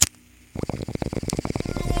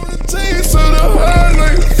Taste of the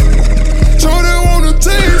highlights. Jordan want a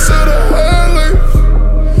taste of the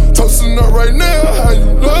highlights. Toasting up right now, how you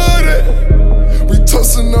love that? We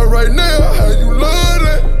toasting up right now, how you love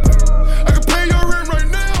that? I can pay your rent right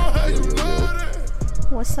now, how you love that?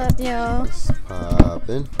 What's up, y'all? What's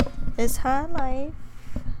poppin'? It's High Life.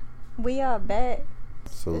 We are back.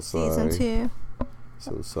 So It's sorry. season 2.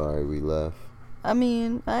 So sorry we left. I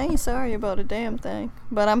mean, I ain't sorry about a damn thing,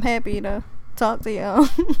 but I'm happy to talk to y'all.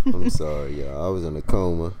 I'm sorry, y'all. I was in a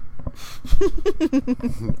coma for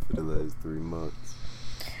the last 3 months.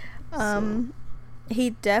 He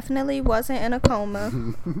definitely wasn't in a coma,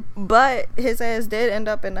 but his ass did end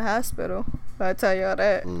up in the hospital. I'll tell y'all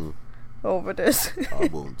that over this. I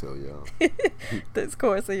won't tell y'all. This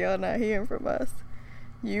course of y'all not hearing from us.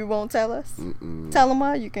 You won't tell us? Mm-mm. Tell them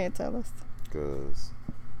why you can't tell us. Because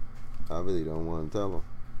I really don't want to tell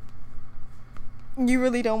them. You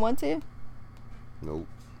really don't want to? Nope.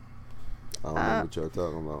 I don't know what y'all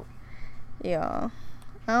talking about. Yeah.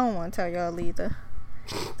 I don't want to tell y'all either.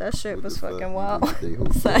 That shit What was the fucking fuck? wild. Keep they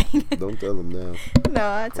hopes up. Don't tell them now.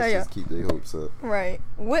 No, I tell Let's y'all. just keep their hopes up. Right.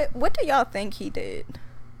 What do y'all think he did?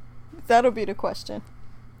 That'll be the question.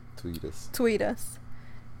 Tweet us. Tweet us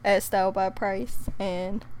at Style by Price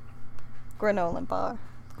and Granola Bar.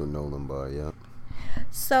 Granola bar, yeah.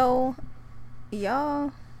 So,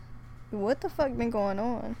 y'all, what the fuck been going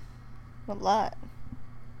on? A lot.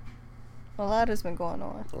 A lot has been going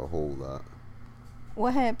on. A whole lot.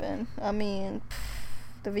 What happened? I mean,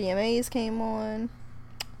 the VMAs came on.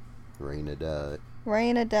 Raina died.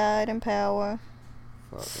 Raina died in Power.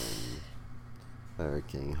 Fucking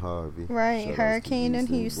Hurricane Harvey. Right, Shout outs to hurricane in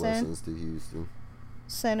Houston. Blessings to Houston.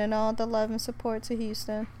 Sending all the love and support to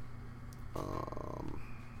Houston.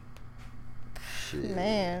 Shit.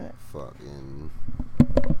 Man. Fucking.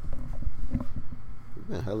 We've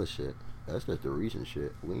been hella shit. That's just the recent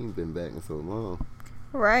shit. We ain't been back in so long.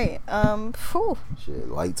 Right. Phew. Shit,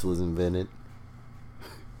 lights was invented.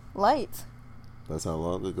 Lights. That's how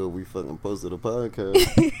long ago we fucking posted a podcast.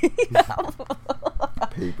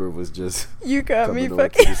 Paper was just You got me coming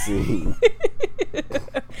onto the fucking. scene.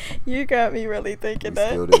 You got me really thinking We that.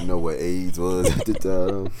 still didn't know what AIDS was at the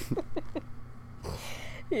time.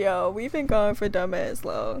 Yo, we've been gone for dumbass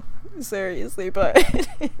long. Seriously, but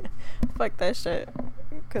fuck that shit.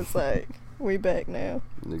 Cause like, we back now.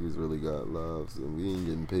 Niggas really got lives and we ain't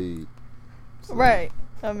getting paid. So, Right.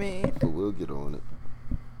 I mean, but we'll get on it.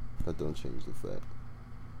 That don't change the fact.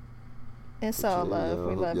 it's But all yeah, love. y'all,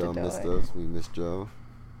 We hope love y'all to do missed it. us. We missed y'all.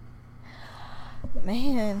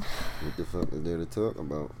 Man. What the fuck is there to talk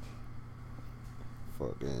about?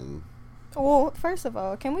 Fucking. Well, first of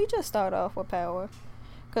all, can we just start off with Power?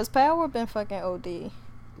 Cause Power been fucking OD.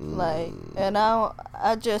 Like, and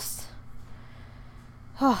I just.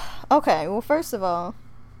 Okay, well, first of all,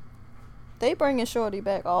 they bringing Shorty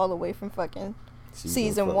back all the way from fucking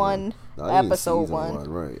season fucking- 1, Nah, I ain't episode season 1.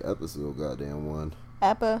 Right, episode goddamn 1.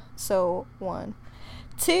 Episode 1.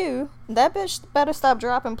 2, that bitch better stop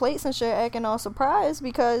dropping plates and shit, acting all surprised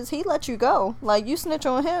because he let you go. Like, you snitch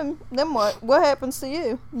on him, then what? What happens to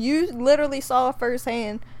you? You literally saw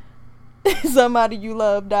firsthand somebody you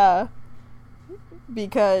love die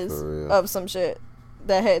because For real. of some shit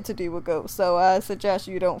that had to do with ghosts. So I suggest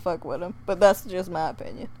you don't fuck with him. But that's just my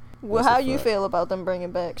opinion. Well, That's a how you fact. feel about them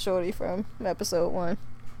bringing back Shorty from episode 1?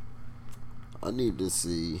 I need to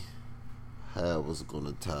see how it was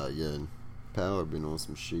gonna tie in. Power been on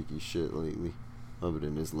some shaky shit lately, other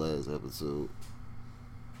than this last episode.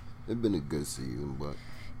 It's been a good season, but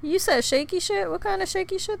You said shaky shit? What kind of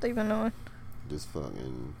shaky shit they been on? this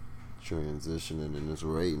fucking transitioning and this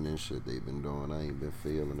rating and shit they've been doing, I ain't been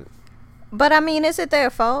feeling it. But I mean, is it their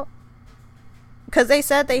fault? Because they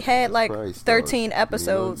said they had It's like probably 13 started,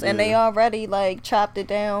 episodes and they yeah. already like chopped it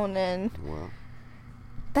down, and Well,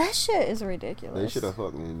 that shit is they ridiculous. should have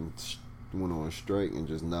fucking went on strike and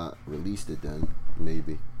just not released it then,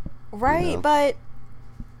 maybe. Right, you know?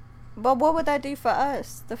 but what would that do for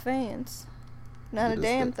us, the fans? Not Get a us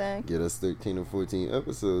damn thing. Get us 13 or 14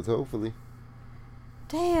 episodes, hopefully.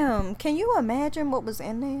 Damn, can you imagine what was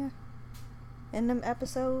in there? In them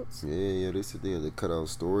episodes? Yeah, they said they had to cut out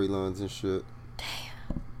storylines and shit.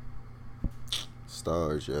 Damn.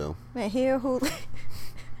 Stars, yo. Man, here who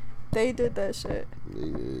they did that shit.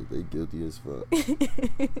 They guilty as fuck.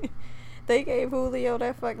 They gave Julio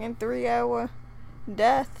that fucking 3-hour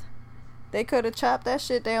death. They could have chopped that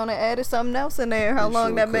shit down and added something else in there. How They long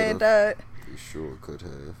sure that man could've. died. They sure could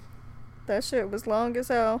have. That shit was long as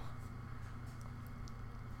hell.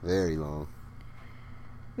 Very long.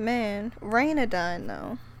 Man, Raina dying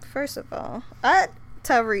though. First of all,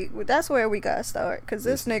 Tyreek, that's where we gotta start. Because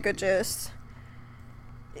this nigga just...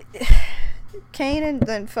 Kanan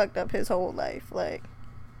done fucked up his whole life. Like,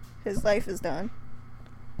 his life is done.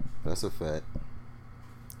 That's a fact.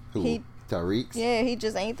 Who? Tyreek? Yeah, he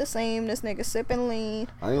just ain't the same. This nigga sipping lean.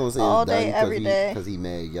 I ain't gonna say all it's day, every day. Because he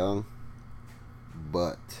mad young.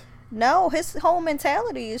 But... No, his whole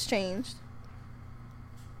mentality has changed.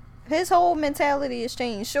 His whole mentality has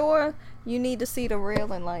changed. Sure, you need to see the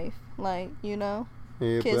real in life. Like, you know?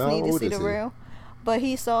 Yeah, kids need to see the real. But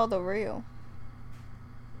he saw the real.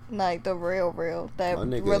 Like, the real. That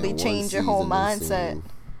really changed your whole mindset.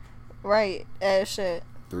 Right, as shit.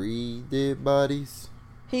 3 dead bodies.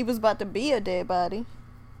 He was about to be a dead body.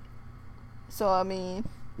 So, I mean...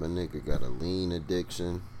 My nigga got a lean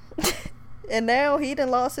addiction. And now he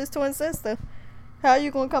done lost his twin sister. How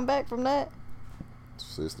you gonna come back from that?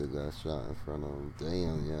 Sister got shot in front of him.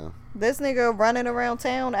 Damn, yeah. This nigga running around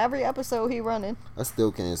town. Every episode he running. I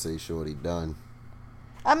still can't say Shorty done.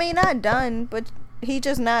 I mean, not done, but he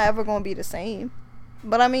just not ever gonna be the same.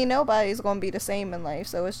 But I mean, nobody's gonna be the same in life,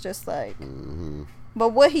 so it's just like... Mm-hmm. But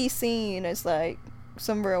what he's seen is like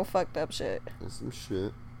some real fucked up shit. That's some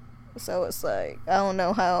shit. So it's like, I don't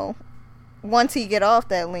know how... Once he get off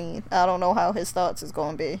that lean, I don't know how his thoughts is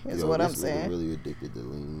gonna be, is what I'm saying. This nigga really addicted to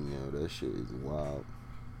lean, yo. That shit is wild.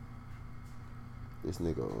 This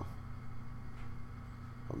nigga...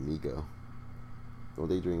 Amigo. Don't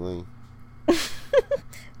they drink lean? I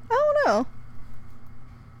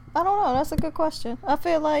don't know. That's a good question. I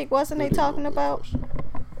feel like, wasn't they talking about...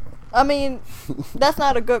 I mean, that's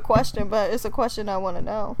not a good question, but it's a question I want to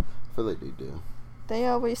know. I feel like they do. They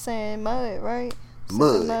always saying mud, right?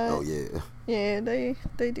 Mud. Oh, yeah. Yeah, they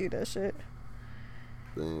do that shit.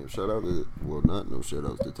 Damn, shout out to... Well, not no shout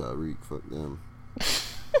outs to Tyreek. Fuck them.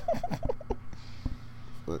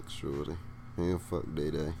 Fuck Shorty. And fuck Day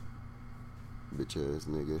Day. Bitch ass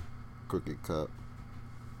nigga. Crooked cop.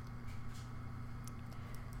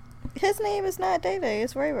 His name is not Day Day,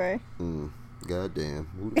 it's Ray Ray. Goddamn.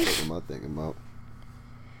 Who the fuck am I thinking about?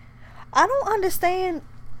 I don't understand.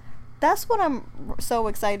 That's what I'm so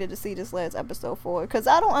excited to see this last episode for. Because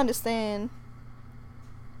I don't understand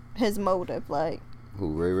his motive. Like,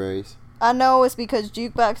 who, Ray Ray's? I know it's because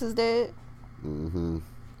Jukebox is dead. Mm-hmm.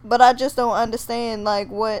 But I just don't understand, like,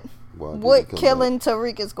 what killing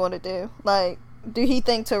Tariq is going to do. Like, do he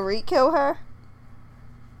think Tariq killed her?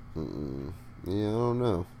 Yeah, I don't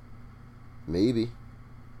know. Maybe.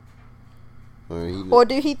 Or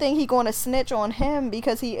do he think he going to snitch on him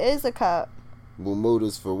because he is a cop? Well,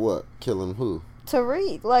 motives for what? Killing who?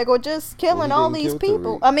 Tariq. Like, or just killing all these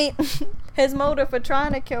people. Tariq. I mean, his motive for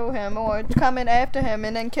trying to kill him or coming after him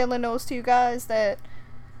and then killing those 2 guys that...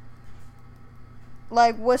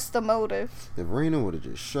 Like, what's the motive? If Raina would have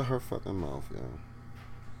just shut her fucking mouth, yo.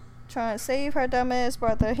 Trying to save her dumbass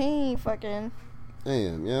brother. He ain't fucking...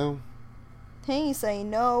 Damn, yo. He ain't say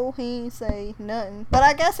no. He ain't say nothing. But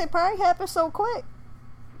I guess it probably happened so quick.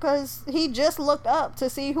 Because he just looked up to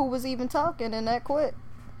see who was even talking and that quick.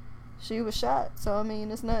 She was shot. So, I mean,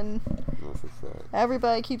 it's nothing. That's a fact.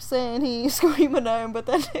 Everybody keeps saying he ain't screaming at him, but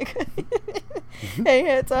that nigga ain't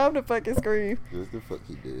had time to fucking scream. Just the fuck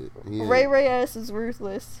he did. Ray ass is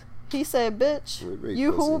ruthless. He said, bitch, Ray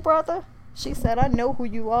you pussy. Who, brother? She said, I know who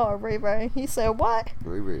you are, Ray. He said, what?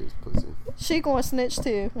 Ray is pussy. She gonna snitch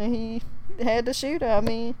too. And he had to shoot her. I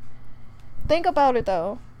mean, think about it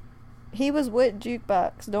though. He was with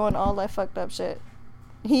Jukebox doing all that fucked up shit.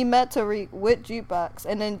 He met Tariq with Jukebox.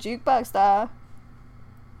 And then Jukebox died.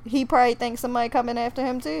 He probably thinks somebody coming after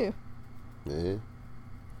him too. Yeah.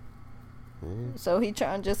 So he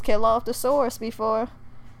trying to just kill off the source before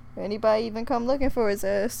anybody even come looking for his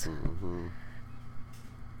ass. Mm-hmm.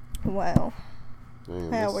 Wow.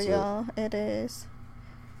 Damn, how are y'all? It is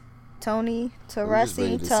Tony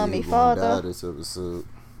Teresi, Tommy Father. This episode.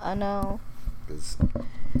 I know. Cause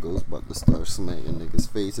Ghost about to start smacking niggas'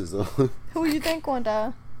 faces on. Who you think gonna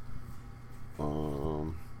die?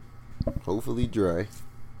 Hopefully Dre.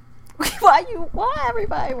 Why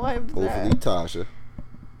everybody want him to die? Hopefully Tasha.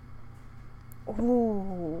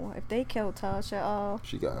 Ooh, if they kill Tasha off,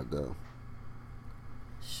 she gotta go.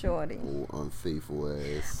 Shorty. Oh, unfaithful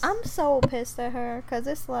ass. I'm so pissed at her because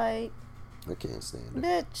it's like, I can't stand it.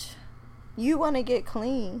 Bitch, you want to get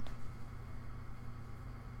clean.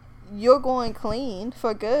 You're going clean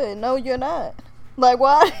for good. No, you're not. Like,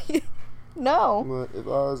 why? No. But if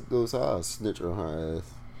ours goes high, I'll snitch on her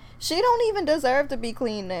ass. She don't even deserve to be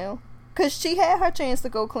clean now. Because she had her chance to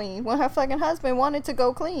go clean when her fucking husband wanted to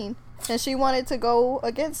go clean. And she wanted to go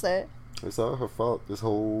against that. It's all her fault. This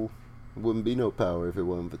whole... wouldn't be no power if it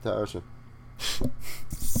wasn't for Tasha.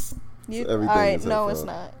 Alright, no, it's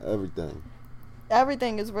not. Everything.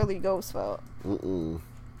 everything is really Ghost's fault. Mm-mm.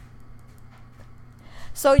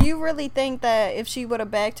 So you really think that if she would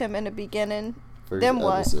have backed him in the beginning, First then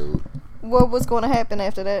what? episode, What was going to happen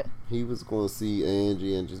after that? he was going to see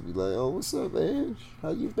Angie and just be like, "Oh, what's up, Ange?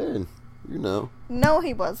 How you been?" You know. No,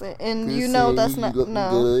 he wasn't. And Good you know seeing that's you. not... You looking No.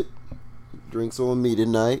 good. Drinks on me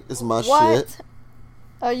tonight. It's my What? shit.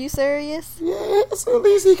 Are you serious? Yeah, so at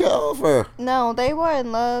least he can offer. No, they were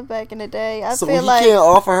in love back in the day. I So feel he like... can't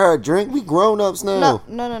offer her a drink? We grown-ups now.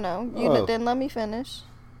 No. You Oh. didn't let me finish.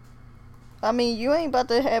 I mean, you ain't about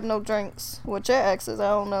to have no drinks with your exes. I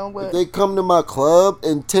don't know If what... they come to my club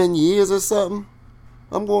in 10 years or something,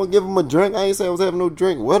 I'm going to give them a drink. I ain't say I was having no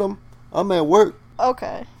drink with them. I'm at work.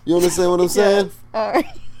 Okay. You understand what I'm saying? Yes. Alright.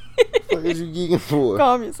 What is you geeking for?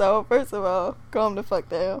 Calm yourself. First of all, calm the fuck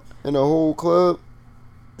down. In the whole club?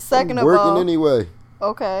 Second I'm of working all... anyway.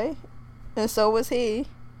 Okay. And so was he.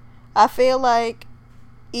 I feel like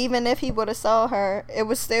even if he would have saw her, it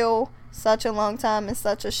was still such a long time and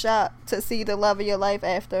such a shock to see the love of your life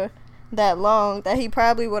after that long that he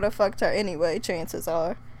probably would have fucked her anyway, chances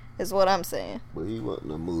are, is what I'm saying. But he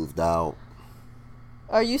wouldn't have moved out.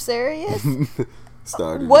 Are you serious?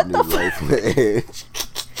 Started What a new the life with Edge.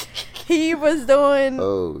 He was doing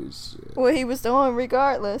Oh, shit. what he was doing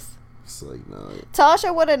regardless. It's like, nah.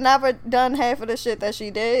 Tasha would have never done half of the shit that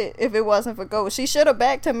she did if it wasn't for Ghost. She should have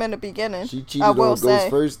backed him in the beginning. She cheated I on will Ghost say.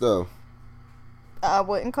 first, though. I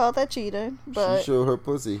wouldn't call that cheating, but She showed her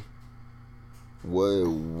pussy.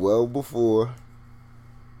 Well before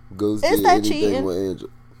Ghost Is did that anything cheating? with Angel.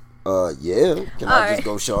 Yeah. Can I Alright. just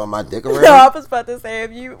go show her my dick around? no, I was about to say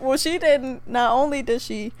if you. Well, she didn't. Not only did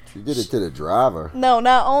she. She did it to the driver. No,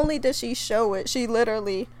 not only did she show it, she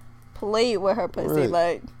literally played with her pussy. Right.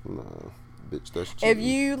 Like, No, bitch, that's cheating. if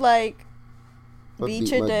you like If I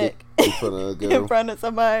beat your my dick in front of a girl, in front of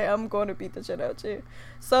somebody, I'm going to beat the shit out you.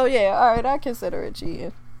 So yeah, all right, I consider it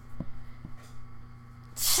cheating.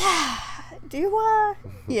 Do I?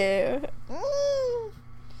 Yeah.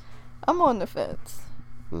 I'm on the fence.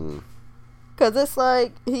 Mm. Cause it's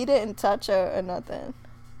like he didn't touch her or nothing.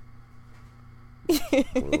 I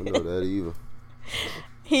don't know that either.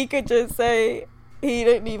 He could just say he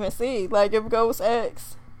didn't even see. Like if Ghost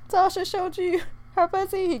asks, Tasha showed you her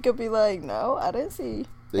pussy, he could be like, no, I didn't see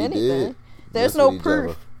They anything. did. There's Mess no with each proof.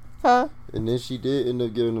 other. Huh? And then she did end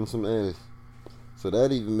up giving him some ass. So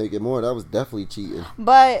that even make it more. That was definitely cheating.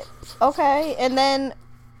 But okay, and then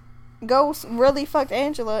Ghost really fucked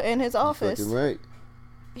Angela in his You office. fucking right.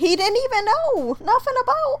 He didn't even know nothing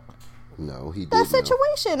about No, he did. that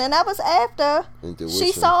situation, and that was after Intuition.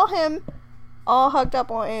 she saw him all hugged up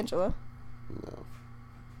on Angela. No.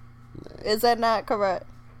 Nah. Is that not correct?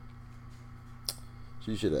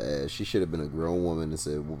 She should have asked. She should have been a grown woman and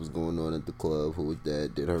said what was going on at the club. Who was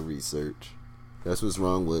that? Did her research. That's what's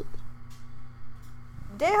wrong with.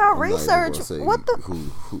 Did her I'm not even research? gonna say What the?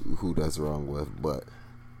 who that's wrong with, but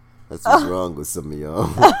that's what's wrong with some of y'all.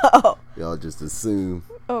 Oh, Y'all just assume.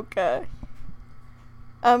 okay.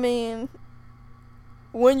 I mean,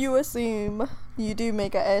 when you assume, you do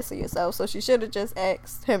make an ass of yourself. So she should have just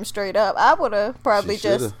asked him straight up. I would have probably She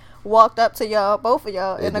shoulda. just walked up to y'all, both of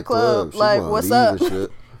y'all, in the club, She like, gonna "What's leave up?" and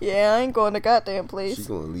shit. Yeah, I ain't going to goddamn She place.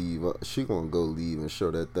 gonna leave. She gonna go leave and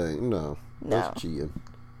show that thing. No, that's cheating.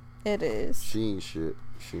 It is. She ain't shit.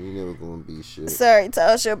 She ain't never gonna be shit. Sorry,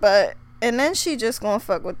 Tasha, but and then she just gonna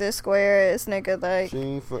fuck with this square ass nigga, like. She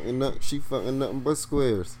ain't fucking nothing. She fucking nothing but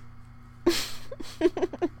squares.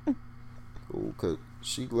 Cool, cause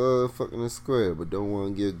she love fucking a square, but don't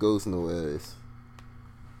want to give Ghost no ass.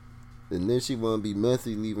 And then she want to be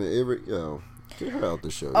messy, leaving every yo. Get her out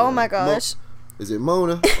the show. Oh yo. my gosh. Is it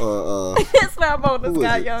Mona? It's not Mona Who is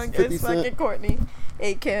Scott it? Young. 50 It's Cent? fucking Courtney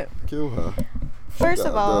A. Kemp. Kill her. First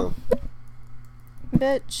of gotta all, go.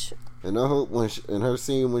 bitch. And I hope in her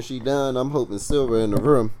scene when she done, I'm hoping Silver in the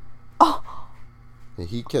room. Oh. And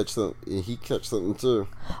he catch something too.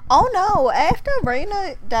 Oh no! After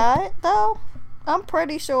Raina died, though, I'm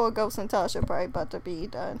pretty sure Ghost and Tasha probably about to be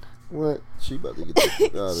done. What? She about to get the fuck out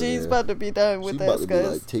of there. She's about to be done with She that, about to be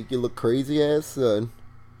cause like, take your little crazy ass son,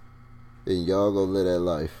 and y'all gonna live that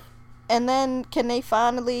life. and then can they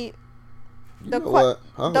finally? You The know que- what?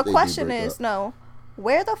 I hope The they do question break is up. no.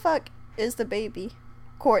 Where the fuck is the baby,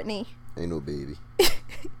 Courtney? Ain't no baby.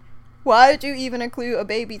 Why did you even include a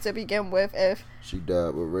baby to begin with? If She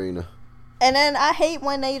died with Raina. and then I hate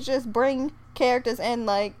when they just bring characters in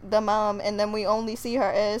like the mom, and then we only see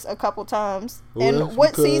her as a couple times. Well, and that's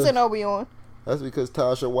what because- season are we on? That's because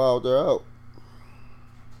Tasha wilded her out.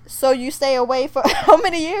 So you stay away for how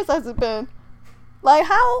many years has it been? Like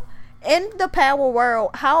how in the Power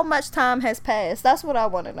world, how much time has passed? That's what I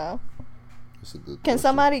want to know. That's a good Can question.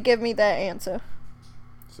 somebody give me that answer?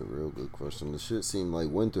 a real good question. The shit seemed like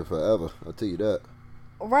winter forever. I'll tell you that.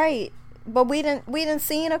 Right. But we didn't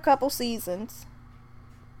see in a couple seasons.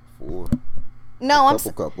 4. No,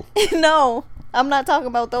 Couple. No, I'm not talking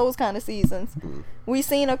about those kind of seasons. We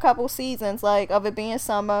seen a couple seasons, like, of it being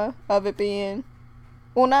summer, of it being,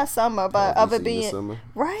 well, not summer, but of it being summer?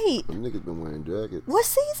 Right. Them niggas been wearing jackets. What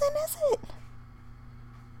season is it?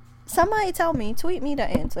 Somebody tell me. Tweet me the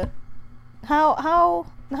answer. How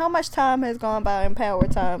much time has gone by in Power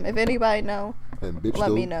time? If anybody know, And bitch,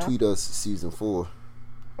 let me don't know. tweet us season 4.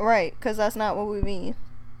 Right? Because that's not what we mean,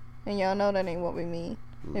 and y'all know that ain't what we mean.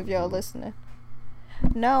 If y'all listening.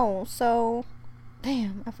 No, so,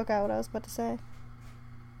 damn, I forgot what I was about to say.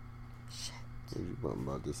 Shit. You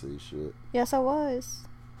about to say shit. Yes, I was.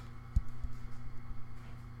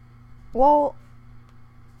 Well,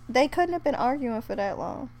 they couldn't have been arguing for that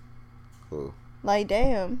long. Oh. Like,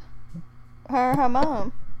 damn. Her and her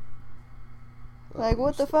mom. Like,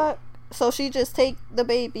 what the fuck? So she just take the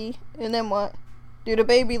baby, and then what? Do the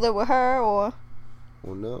baby live with her, or?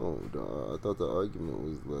 Well, no, dawg. I thought the argument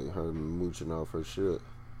was like her mooching off her shit.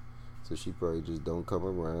 So she probably just don't come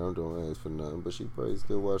around, don't ask for nothing, but she probably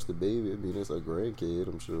still watch the baby. I mean, it's her grandkid,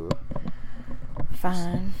 I'm sure.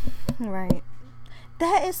 Fine. Right.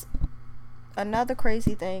 That is another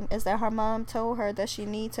crazy thing, is that her mom told her that she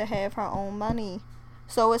need to have her own money.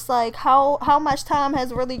 So it's like, how much time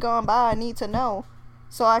has really gone by? I need to know,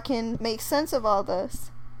 so I can make sense of all this.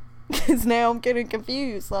 Because now I'm getting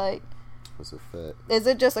confused. Like, That's a fact. is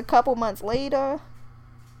it just a couple months later?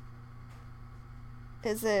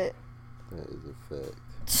 Is it? That is a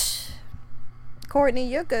fact. Courtney,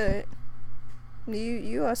 you're good.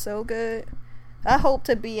 You are so good. I hope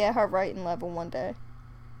to be at her writing level one day.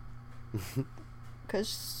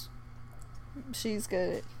 Because she's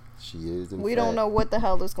good. She is, We don't know what the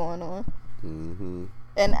hell is going on. Mm-hmm.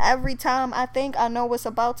 And every time I think I know what's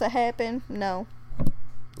about to happen, no.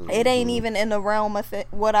 It ain't even in the realm of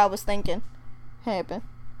what I was thinking happen.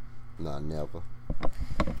 Nah, never.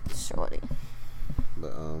 Shorty.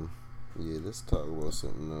 But, yeah, let's talk about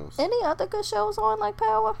something else. Any other good shows on, like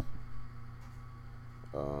Power?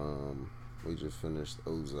 We just finished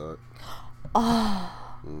Ozark.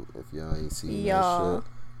 Oh. If y'all ain't seen Y'all. that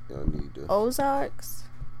shit, y'all need to. Ozarks?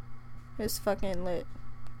 It's fucking lit.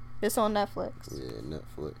 It's on Netflix. Yeah,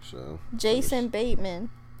 Netflix show. Jason Bateman.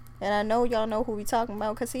 And I know y'all know who we talking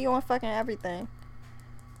about, because he on fucking everything.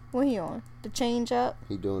 What he on? The Change Up?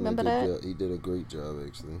 He doing Remember a good that? job. He did a great job,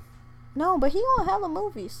 actually. No, but he on hella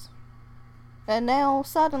movies. And now,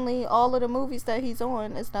 suddenly, all of the movies that he's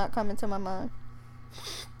on is not coming to my mind.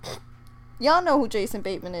 Y'all know who Jason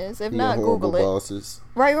Bateman is. If He not, in Google it. Bosses.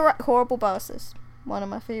 Right. Horrible Bosses. One of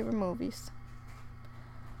my favorite movies.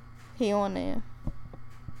 He on there.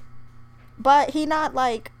 But he not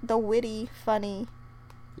like the witty, funny.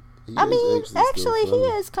 I mean, actually he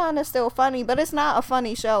is kind of still funny, but it's not a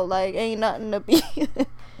funny show. Like, ain't nothing to be.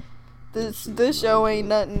 this show ain't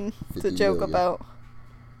nothing to joke about.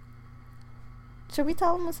 Should we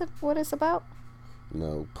tell him what it's about?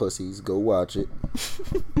 No, pussies, go watch it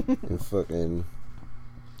and fucking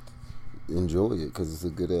enjoy it, because it's a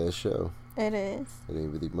good ass show. It is. It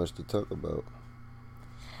ain't really much to talk about.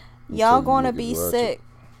 Y'all gonna be sick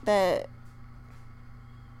that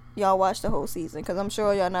y'all watch the whole season, because I'm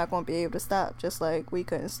sure y'all not gonna be able to stop, just like we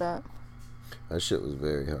couldn't stop. That shit was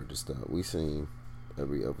very hard to stop. We seen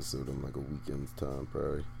every episode in like a weekend's time,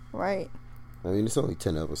 probably. Right. I mean, it's only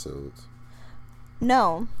 10 episodes.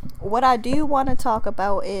 No, what I do want to talk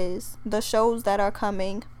about is the shows that are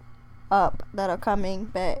coming up, that are coming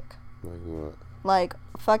back. Like what? Like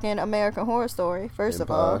fucking American Horror Story, first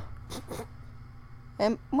Empire. of all.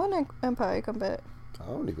 And when did Empire come back? I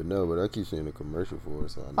don't even know, but I keep seeing a commercial for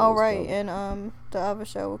it, so I know. Oh, it's right, coming. and the other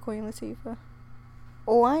show with Queen Latifah.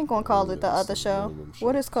 Oh, I ain't gonna call it the other show.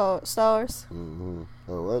 What is it called? Stars? Mm-hmm.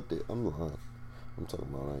 Oh, I did. I'm lying. I'm talking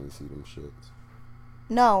about I ain't see them shits.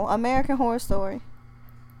 No, American Horror Story.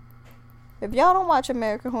 If y'all don't watch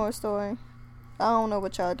American Horror Story, I don't know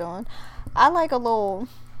what y'all doing. I like a little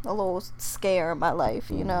scare in my life,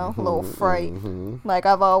 you know, a little fright. Mm-hmm. Like,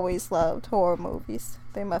 I've always loved horror movies.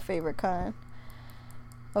 They're my favorite kind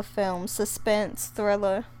of film. Suspense,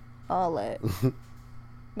 thriller, all that.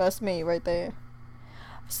 That's me right there.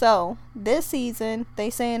 So, this season, they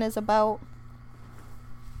saying is about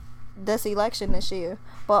this election this year.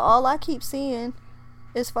 But all I keep seeing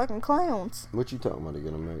is fucking clowns. What you talking about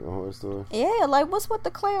again, American Horror Story? Yeah, like, what's with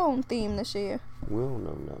the clown theme this year? We don't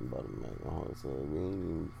know nothing about American Horror Story.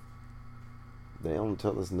 They don't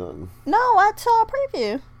tell us nothing. No, I saw a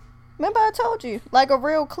preview. Remember I told you? Like a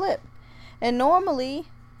real clip. And normally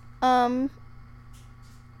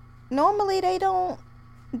they don't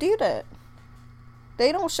do that.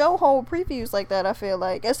 They don't show whole previews like that, I feel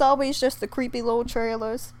like. It's always just the creepy little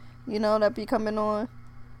trailers, that be coming on.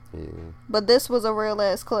 Yeah. But this was a real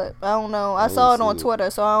ass clip. I don't know. I I saw it didn't on see it. Twitter,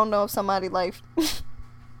 so I don't know if somebody like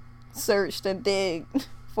searched and digged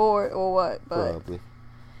for it or what. But Probably.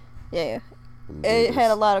 yeah, Them it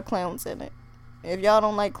had a niggas. lot of clowns in it. If y'all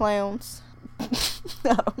don't like clowns, I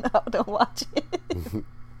don't know. Don't watch it.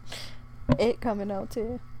 It coming out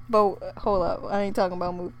too. But hold up, I ain't talking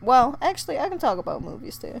about movies. Well, actually, I can talk about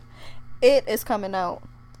movies too. It is coming out.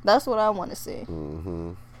 That's what I want to see.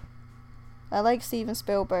 Mm-hmm. I like Steven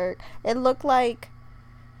Spielberg. It looked like,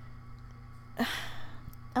 I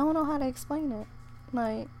don't know how to explain it.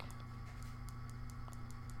 Like,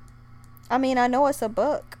 I mean, I know it's a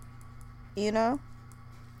book,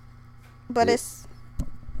 but it's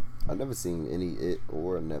I never seen any It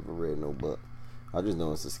or never read no book. I just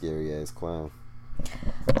know it's a scary ass clown.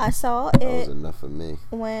 I saw That was it enough for me.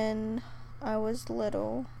 when I was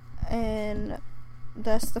little, and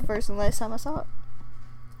that's the first and last time I saw it.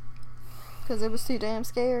 Because it was too damn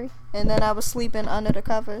scary. And then I was sleeping under the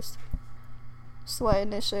covers,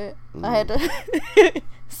 sweating and shit. I had to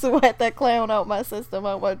sweat that clown out my system,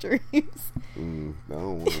 out my dreams. I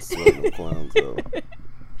don't want to sweat no clowns though.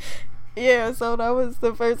 Yeah, so that was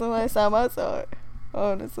the first and last time I saw it,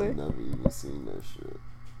 honestly. I've never even seen that shit.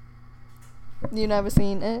 You never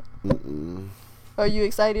seen it? Mm-mm. Are you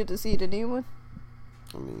excited to see the new one?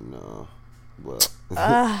 I mean, no. Well,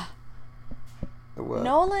 what?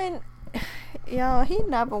 Nolan, yo, he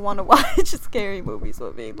never want to watch scary movies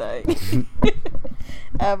with me, like,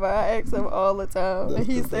 ever. I ask him all the time, and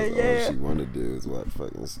he said, All yeah. she want to do is watch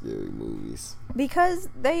fucking scary movies. Because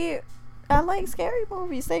I like scary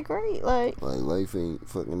movies. They great, like life ain't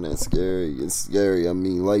fucking that scary. It's scary. I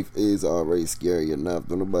mean, life is already scary enough.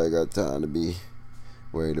 Don't nobody got time to be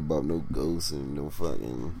worried about no ghosts and no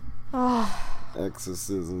fucking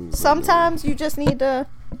exorcisms. sometimes you just need to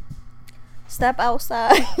step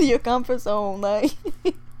outside your comfort zone, like.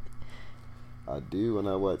 I do when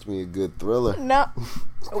I watch me a good thriller. No,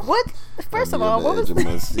 what? First of all, what was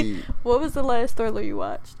my seat. what was the last thriller you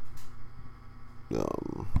watched?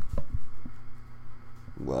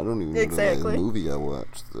 Well, I don't even Exactly. know the last movie I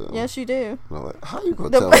watched. So. Yes, you do. I'm like, how you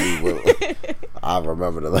gonna tell me what? I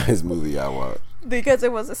remember the last movie I watched. Because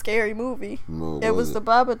it was a scary movie. No, It was the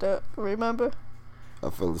Babadook, remember? I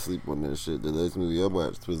fell asleep on that shit. The last movie I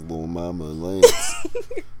watched was Lil Mama and Lance.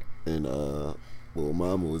 And Lil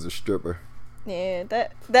Mama was a stripper. Yeah,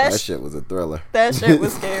 That that shit was a thriller. that shit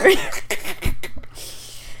was scary.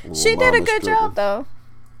 Lil She did a Mama good stripping. job, though.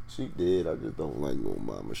 She did. I just don't like Lil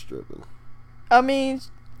Mama stripping. I mean,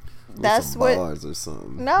 With that's some what. bars or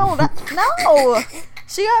something. No,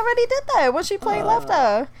 she already did that when she played Left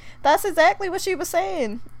Eye. That's exactly what she was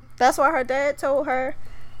saying. That's why her dad told her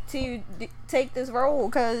to take this role,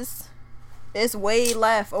 because it's way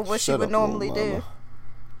left of what she Shut would up, Lil normally do. Mama.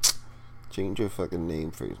 Change your fucking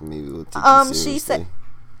name first. Maybe we'll take you She said seriously.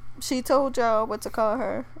 she told y'all what to call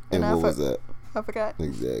her, And I what was that? I forgot.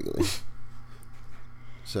 Exactly.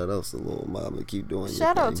 Shout out to Lil Mama. Keep doing your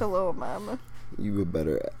Shout out thing. to Lil Mama. You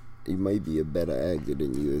might be a better actor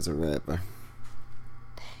than you as a rapper.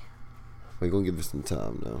 We're gonna give her some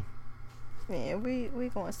time now. Yeah, we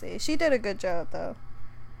gonna see. She did a good job though,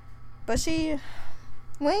 but we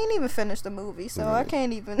ain't even finished the movie, so I Right.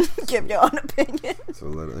 can't even give y'all an opinion. So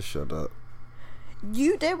let us shut up.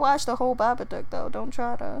 You did watch the whole Babadook though. Don't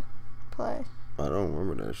try to play. I don't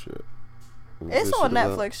remember that shit. What It's that on shit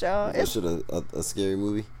about? Netflix, y'all. Is that shit a scary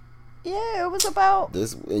movie? Yeah, it was about.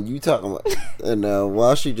 This and you talking about and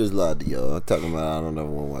why she just lied to y'all? Talking about I don't ever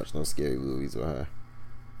want to watch no scary movies with her.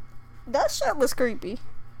 That shit was creepy.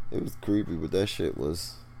 It was creepy, but that shit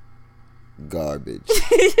was garbage.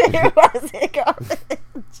 It wasn't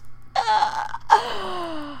garbage.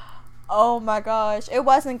 Oh my gosh, it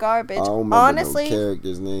wasn't garbage. I don't remember Honestly, no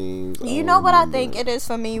characters' names. you don't know what I remember. think it is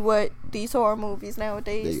for me with these horror movies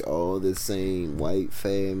nowadays. They all the same white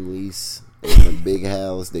families in a big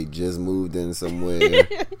house. They just moved in somewhere.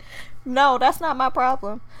 No, that's not my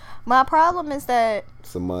problem. My problem is that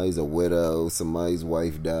Somebody's a widow. Somebody's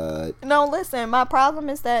wife died. no, listen. My problem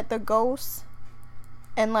is that the ghosts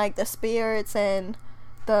and like the spirits and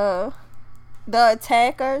the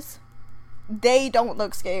attackers, they don't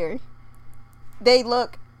look scary. They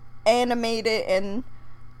look animated and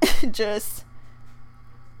just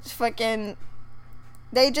fucking.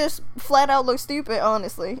 They just flat out look stupid.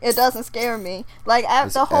 Honestly, it doesn't scare me. Like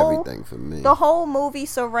It's the whole everything for me. the whole movie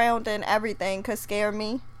surrounding everything could scare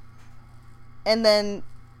me, and then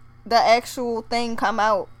the actual thing come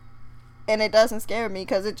out and it doesn't scare me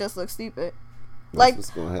because it just looks stupid. That's like what's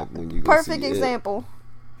gonna happen when you go perfect see It. example.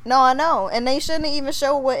 No, I know. And they shouldn't even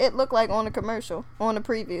show what it looked like on the commercial, on the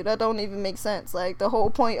preview. That don't even make sense. Like, the whole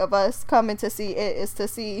point of us coming to see it is to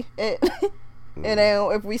see it. And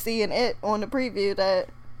then if we see an it on the preview, that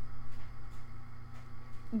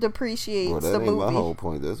depreciates Well, that the ain't movie. my whole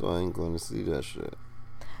point. That's why I ain't going to see that shit.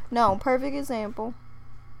 No, perfect example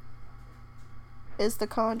is The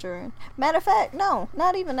Conjuring. Matter of fact, no,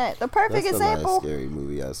 not even that. The perfect That's example. the last scary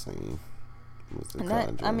movie I seen. Was The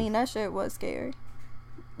Conjuring. I mean, that shit was scary.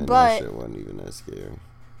 And but that shit wasn't even that scary.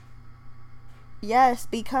 yes,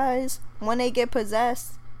 because when they get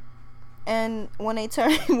possessed and when they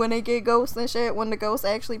turn, when they get ghosts and shit, when the ghosts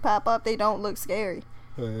actually pop up, they don't look scary.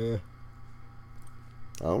 I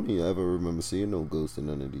don't even ever remember seeing no ghosts in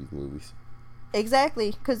none of these movies.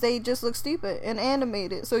 Exactly, because they just look stupid and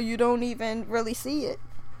animated, so you don't even really see it.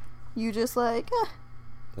 You just like,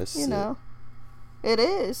 That's you sick. know, it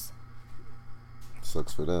is.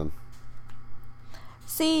 Sucks for them.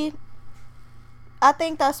 See, I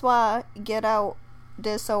think that's why Get Out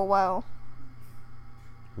did so well.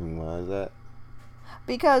 And why is that?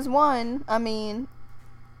 Because one, I mean,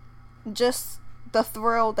 just the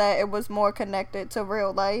thrill that it was more connected to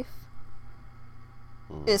real life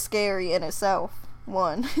is scary in itself.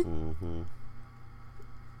 One. Mm-hmm.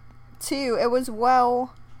 Two, it was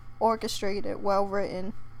well orchestrated, well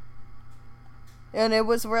written. And it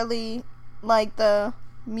was really, like, the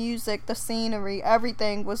music, the scenery,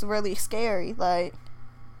 everything was really scary. Like,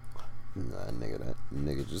 Nah,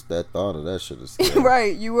 nigga, just that thought of that shit is scary.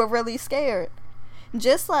 right, you were really scared.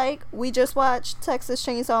 Just like we just watched Texas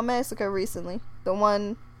Chainsaw Massacre recently, the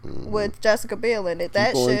one with Jessica Biel in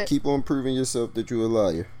it. Keep on proving yourself that you're a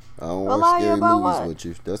liar. I don't A watch liar scary about movies what? with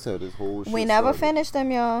you. That's how this whole shit we never started. finished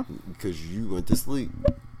them, y'all. Because you went to sleep.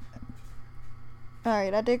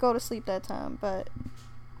 Alright, I did go to sleep that time, but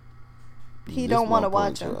he This don't want to my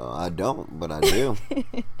watch point, them. y'all. I don't, but I do.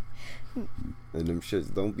 And them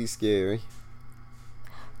shits don't be scary.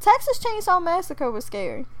 Texas Chainsaw Massacre was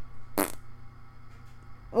scary.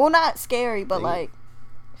 Well, not scary, but Damn. like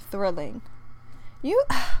thrilling. You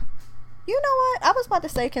know what? I was about to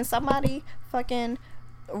say, can somebody fucking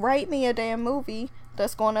write me a damn movie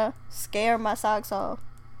that's gonna scare my socks off?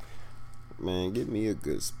 Man, give me a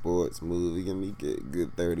good sports movie. Give me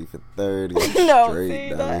good 30 for 30. No, Straight, see,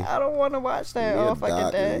 dummy. that, I don't want to watch that Give me all a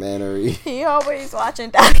fucking day. documentary. He always watching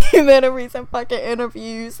documentaries and fucking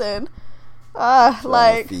interviews and Trying to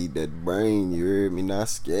like feed that brain. You heard me? Not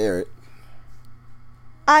scared.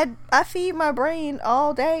 I feed my brain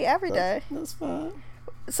all day, every day. That's fine.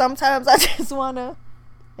 Sometimes I just wanna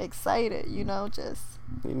excite it, you know, just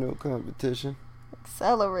Ain't no competition.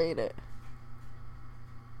 accelerate it.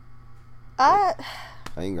 I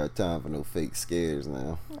ain't got time for no fake scares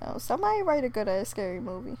now. no, somebody write a good ass scary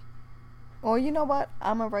movie. Or you know what?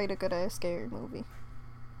 I'ma write a good ass scary movie.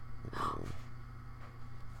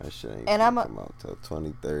 That shit ain't And gonna I'ma- come out till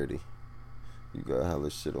 2030. You got hella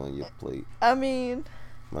shit on your plate. I mean,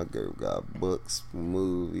 My girl got books,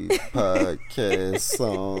 movies, podcasts,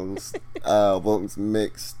 songs, albums,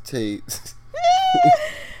 mixtapes.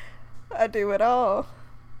 I do it all.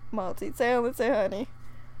 Multi-talented, honey.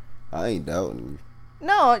 I ain't doubting you.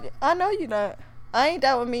 No, I know you not. I ain't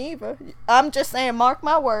doubting me either. I'm just saying, mark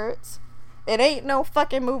my words. It ain't no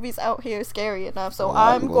fucking movies out here scary enough, so Well,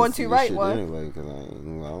 I'm gonna going see to this write shit one. anyway, because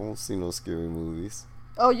I don't see no scary movies.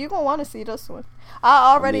 Oh, you gonna want to see this one.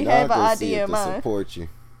 I already have an I'll go see idea it in to mind. support you.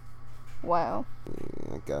 Wow.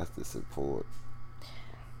 Yeah, I got the support.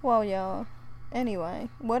 Well, y'all. Anyway,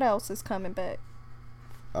 what else is coming back?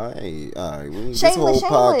 Alright. This Shameless,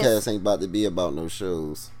 whole podcast ain't about to be about no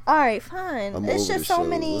shows. Alright, fine. I'm it's over just the so shows.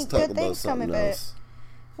 many Let's talk good about things coming something back. else.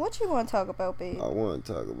 What you want to talk about, babe? I want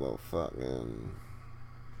to talk about fucking.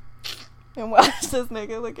 And watch this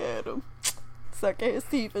nigga, look at him. Sucking his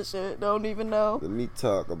teeth and shit. Don't even know. Let me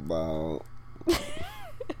talk about.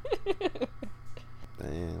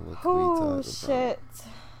 Damn, what can we Oh, talk about? shit.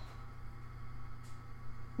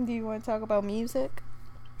 Do you want to talk about music?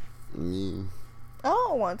 I I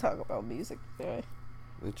don't want to talk about music today.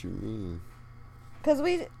 what you mean? Because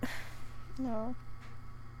we... No.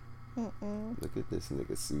 Look at this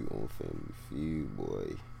nigga suit on Family Feud,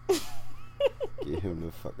 boy. Get him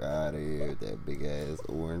the fuck out of here with that big ass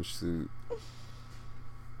orange suit.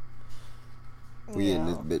 We in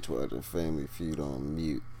this bitch watching Family Feud on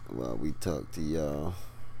mute while we talk to y'all.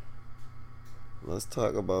 Let's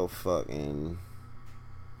talk about fucking.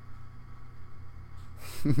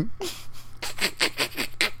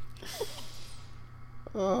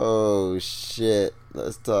 Oh shit.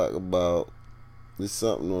 Let's talk about. There's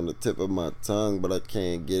something on the tip of my tongue, but I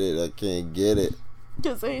can't get it.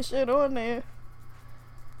 Because ain't shit on there.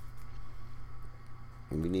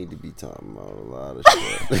 We need to be talking about a lot of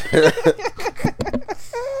shit.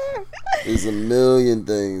 There's a million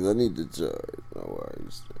things I need to charge. No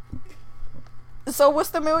worries. So what's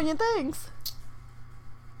the million things?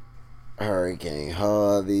 Hurricane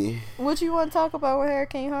Harvey. What you want to talk about with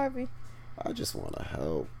Hurricane Harvey? I just want to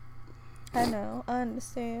help. I know. I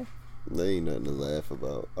understand. There ain't nothing to laugh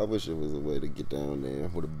about. I wish there was a way to get down there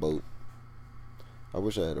with a boat. I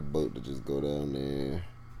wish I had a boat to just go down there.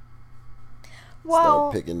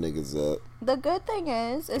 Well, start picking niggas up. The good thing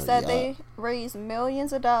is that they raise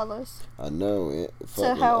millions of dollars. I know.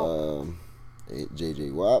 To help.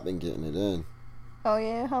 JJ Watt been getting it in. Oh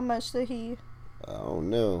yeah, how much did he? I don't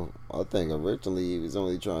know. I think originally he was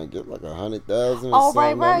only trying to get like 100,000. Oh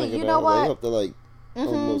right. You know what? They up to like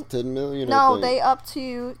almost 10 million. No, they up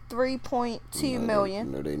to 3.2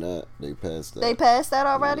 million. No, they not. They passed that. They passed that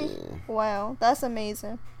already? Yeah. Wow, that's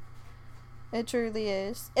amazing. It truly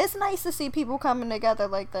is. It's nice to see people coming together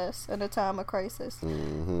like this in a time of crisis.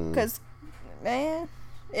 Because, man,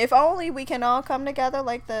 if only we can all come together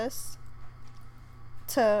like this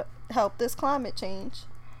to help this climate change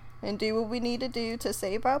and do what we need to do to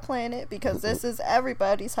save our planet, because this is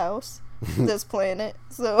everybody's house, this planet.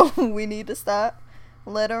 So we need to stop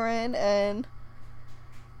littering. And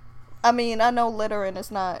I mean, I know littering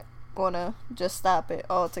is not going to just stop it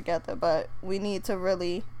altogether, but we need to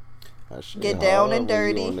really get down and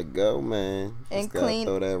dirty on the go, man. And clean.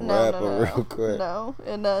 Throw that rapper real quick. No,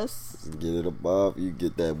 and us. Just get it above you.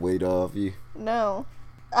 Get that weight off you. No,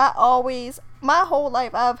 my whole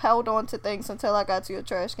life, I've held on to things until I got to a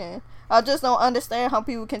trash can. I just don't understand how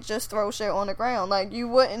people can just throw shit on the ground. Like, you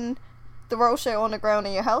wouldn't throw shit on the ground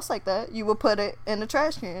in your house like that. You would put it in the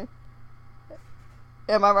trash can.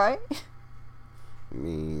 Am I right? I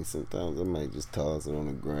mean, sometimes I might just toss it on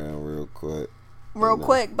the ground real quick.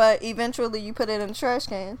 Quick, but eventually you put it in the trash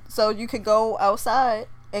can so you could go outside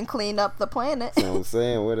and clean up the planet. So I'm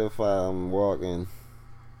saying, what if I'm walking?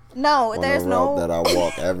 No, on there's a no route that I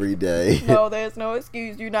walk every day. No, there's no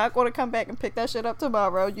excuse. You're not going to come back and pick that shit up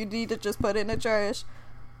tomorrow. You need to just put it in the trash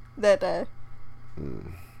that day.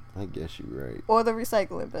 I guess you're right. Or the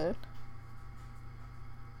recycling bin.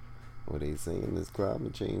 What they saying is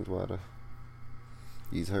climate change water.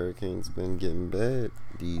 These hurricanes been getting bad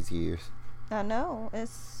these years. I know.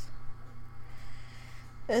 It's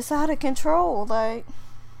out of control, like,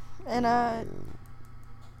 and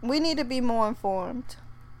we need to be more informed.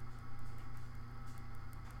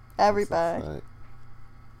 Everybody.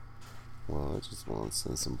 Well, I just want to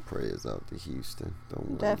send some prayers out to Houston.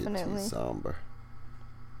 Don't want to get too somber.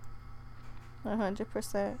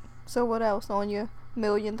 100%. So what else on your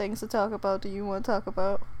million things to talk about do you want to talk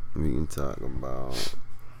about? We can talk about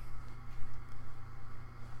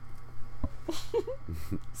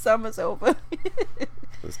Summer's over.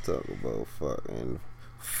 Let's talk about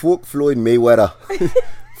fuck Floyd Mayweather.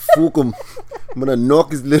 Fuck him. I'm gonna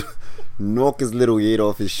knock his little head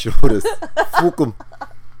off his shoulders. Fuck him.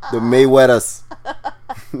 The Mayweathers.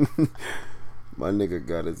 My nigga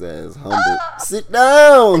got his ass humbled. Sit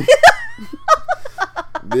down.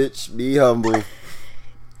 Bitch, be humble.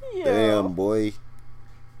 Yo. Damn, boy.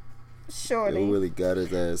 Shorty. He really got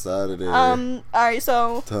his ass out of there. Alright,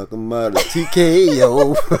 so talking about a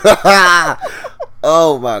TKO.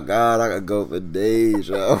 Oh my god, I could go for days,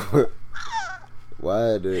 yo.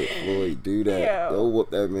 Why did Floyd do that? Yo. They'll whoop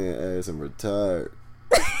that man ass and retire.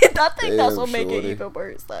 I think that's what make it even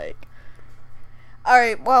worse. Like,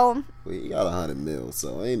 alright, well, he got 100 mil,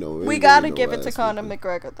 so ain't no. We gotta give it to Conor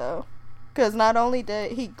McGregor though, because not only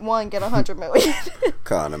did he get 100 million.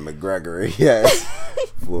 Conor McGregor, yes.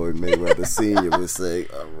 Floyd Mayweather Sr. would say,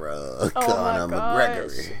 Conor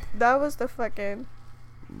McGregor. That was the fucking.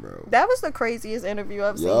 Bro. That was the craziest interview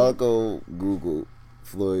I've seen. Y'all go Google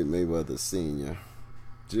Floyd Mayweather Sr.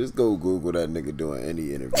 Just go Google that nigga doing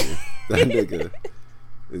any interview. That nigga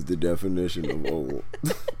is the definition of old.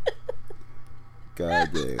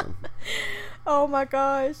 Goddamn. Oh my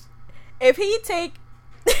gosh. If he take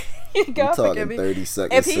God talking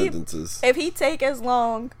 30-second sentences. If he take as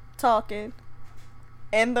long talking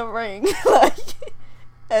in the ring like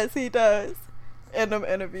as he does in them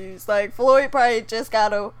interviews, like, Floyd probably just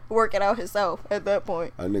gotta work it out himself at that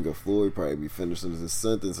point. I nigga Floyd probably be finishing his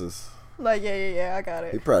sentences. Like, yeah, I got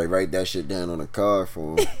it. He probably write that shit down on a card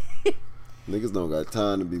for him. Niggas don't got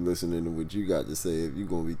time to be listening to what you got to say if you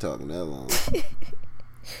gonna be talking that long.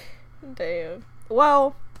 Damn.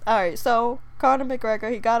 Well, alright, so Conor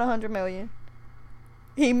McGregor, he got 100 million.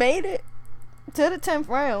 He made it to the 10th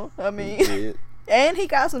round. I mean, and he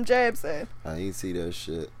got some jabs in. I ain't see that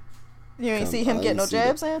shit. You ain't see him get no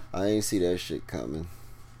jabs in? I ain't see that shit coming.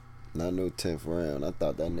 Not no 10th round. I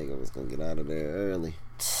thought that nigga was gonna get out of there early.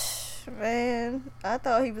 Man, I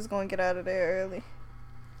thought he was going to get out of there early.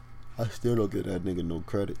 I still don't give that nigga no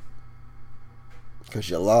credit. Because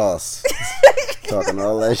you lost. Talking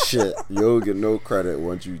all that shit. You don't get no credit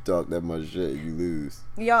once you talk that much shit. You lose.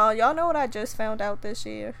 Y'all know what I just found out this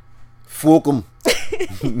year? Fuck 'em.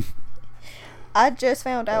 I just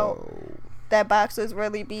found out that boxers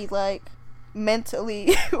really be like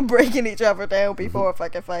mentally breaking each other down before a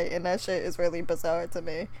fucking fight, and that shit is really bizarre to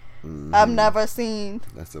me. I've never seen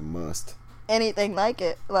That's a must. anything like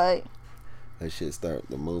it. Like, That shit start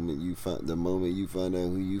the moment you find out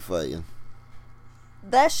who you fighting.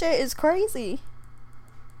 that shit is crazy.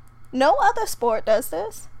 No other sport does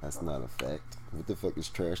this. That's not a fact. What the fuck is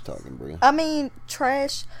trash talking, bro? I mean,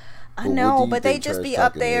 trash. I Well, what know, do you but they think just trash be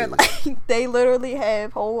up talking there. is? Like, they literally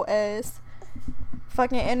have whole ass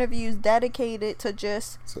fucking interviews dedicated to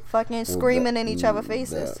just fucking screaming in each other's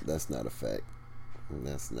faces. That's not a fact.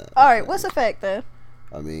 That's not. All right, what's the fact then?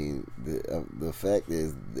 I mean, the fact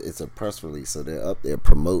is, it's a press release, so they're up there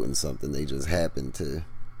promoting something. They just happen to.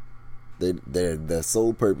 Their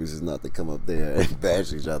sole purpose is not to come up there and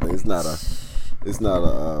bash each other. It's not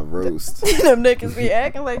a roast. Them niggas be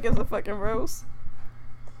acting like it's a fucking roast.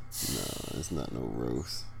 No, it's not no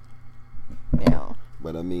roast. Yeah.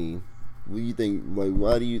 But I mean, what do you think? Like,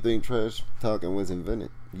 why do you think trash talking was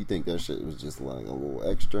invented? You think that shit was just like a little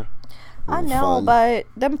extra? I know, fun? but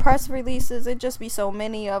them press releases, it just be so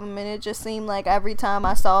many of them, and it just seemed like every time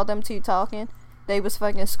I saw them two talking, they was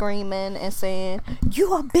fucking screaming and saying,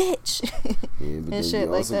 "You a bitch," Yeah, but and then shit you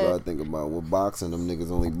like also that. gotta think about what boxing. Them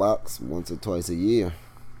niggas only box once or twice a year,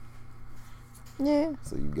 Yeah,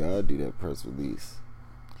 so you gotta do that press release.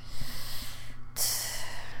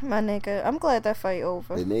 my nigga, I'm glad that fight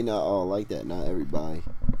over. And they not all like that. Not everybody.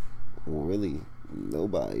 Well, really,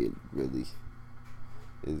 nobody really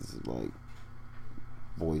is like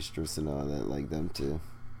boisterous and all that like them too.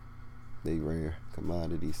 They rare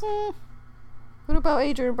commodities. What about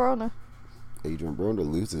Adrian Broner? Adrian Broner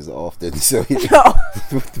loses often, so he, No.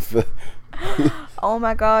 what the fuck? Oh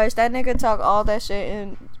my gosh, that nigga talk all that shit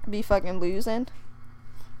and be fucking losing.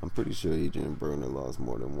 I'm pretty sure Adrian Broner lost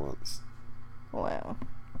more than once. Wow.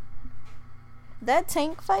 That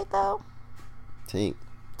Tank fight though? Tank.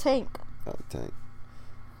 Tank. Oh, Tank.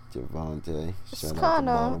 Javante. It's Shout out to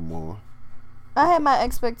kinda- Baltimore. I had my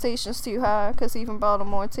expectations too high because he from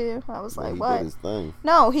Baltimore too. I was Well, like, he what? did his thing.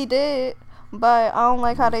 No, he did. But I don't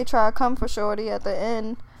like how they try to come for Shorty at the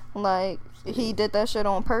end. Like, he did that shit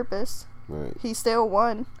on purpose. Right. He still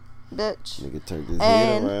won, bitch. Nigga turned his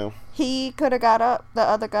And head around. he could have got up, the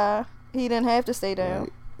other guy. He didn't have to stay down.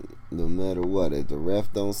 Right. No matter what, if the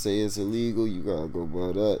ref don't say it's illegal, you gotta go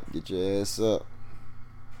butt up, get your ass up.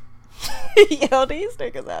 Yo, these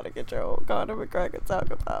niggas out of control. Conor McGregor talk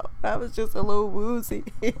about. I was just a little woozy.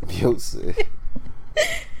 Yo said.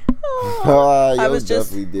 I Yo was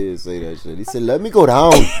just- definitely did say that shit. He said, "Let me go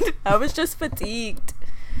down." I was just fatigued.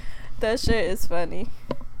 That shit is funny.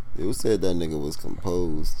 Yo said that nigga was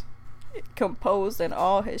composed. Composed in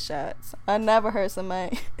all his shots. I never heard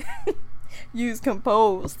somebody use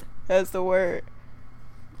composed as the word.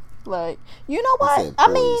 Like, you know He what? said I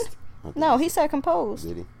mean, poised. I think no, he said composed.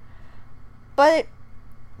 Did he? But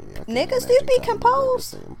Yeah, I can't Niggas do imagine be Conor McGregor composed.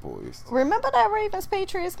 saying poised. remember that Ravens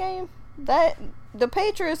Patriots game? That the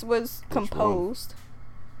Patriots was Which one? composed.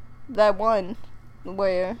 That one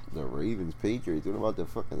where The Ravens, Patriots. What about the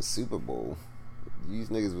fucking Super Bowl? These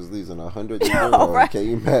niggas was losing 100 to All 0 right. and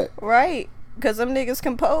came back. right, because them niggas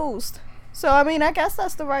composed. So I mean, I guess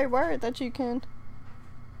that's the right word that you can.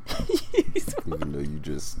 use. Even though you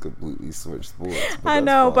just completely switched sports. I that's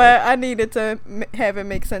know, fine. but I needed to have it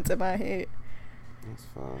make sense in my head. That's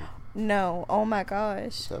fine. No, oh my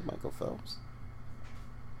gosh, Is that Michael Phelps?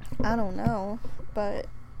 I don't know, but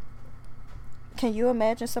can you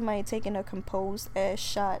imagine somebody taking a composed ass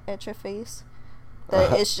shot at your face?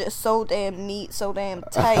 That it's just so damn neat, so damn I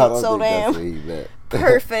tight, don't so think that's damn what he meant.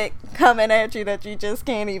 perfect coming at you that you just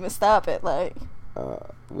can't even stop it. Like, What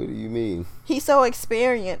do you mean? he's so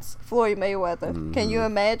experienced, Floyd Mayweather. Can you Mhm.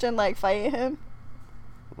 imagine like fighting him?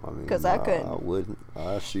 I mean, 'Cause I couldn't. I wouldn't.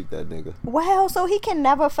 I'd shoot that nigga. Wow, so he can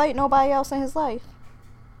never fight nobody else in his life.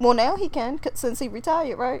 Well, now he can, since he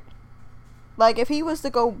retired, right? Like, if he was to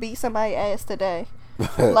go beat somebody's ass today,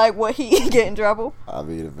 like, would he get in trouble? I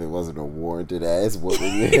mean, if it wasn't a warranted ass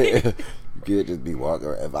whooping, you can't just be walking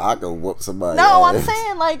around. If I go whoop somebody, No, ass, I'm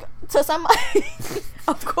saying, like, to somebody,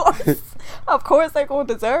 of course they're going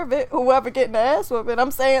to deserve it, whoever getting the ass whooping.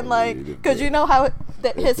 I'm saying, like, mean, if because the- you know how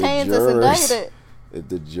his the hands is jurors- indicted. if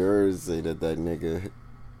the jurors say that nigga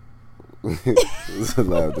is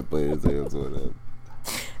allowed to play his hands on them,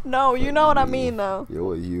 No, you know what I Yeah. mean, though.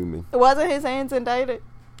 you're a human. Wasn't his hands indicted?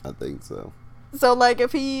 I think so. So, like,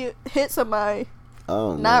 if he hit somebody, I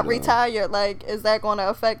don't know. not though. retired, like, is that going to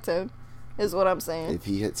affect him? Is what I'm saying. If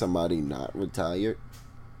he hit somebody not retired,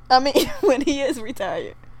 I mean, when he is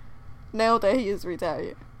retired. Now that he is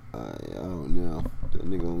retired. I don't know. That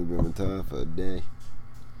nigga only been retired for a day.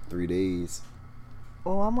 3 days.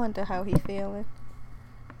 Oh, I wonder how he feeling.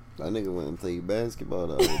 That nigga went and played basketball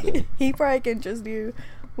the other day. He probably can just do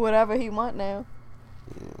whatever he want now.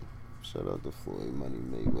 Yeah. Shout out to Floyd Money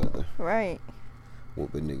Mayweather. Right.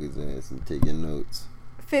 Whooping niggas' ass and taking notes.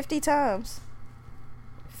 50 times.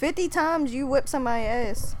 50 times you whip somebody's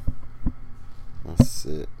ass. That's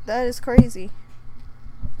it. That is crazy.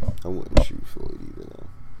 I wouldn't shoot Floyd either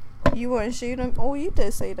though. You wouldn't shoot him? Oh, you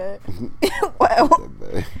did say that. Well, That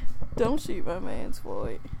bad. don't shoot my man's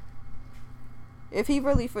Floyd. If he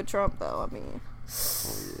really for Trump, though, I mean.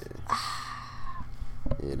 Oh yeah.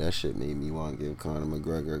 Yeah, that shit made me want to give Conor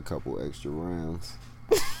McGregor a couple extra rounds.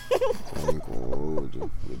 I ain't gonna hold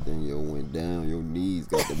you. But then you went down, your knees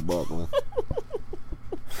got the buckling.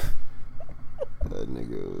 That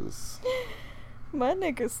nigga was... My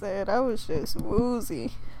nigga said I was just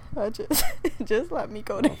woozy. I just let me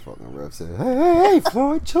go My there. fucking ref said, hey,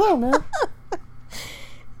 Floyd, chill out, man.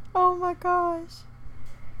 Oh my gosh.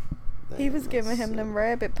 He Damn, was giving that's him sick. them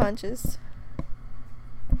rabbit punches.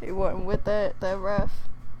 He wasn't with that ref.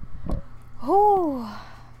 Oh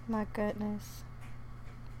my goodness.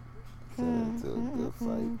 Said it's a good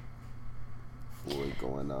fight. Floyd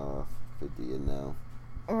going off 50 and now.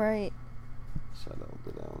 Right. Shout out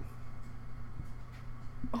to them.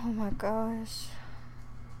 Oh my gosh.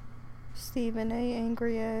 Stephen A.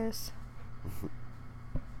 angry ass.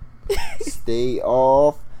 Stay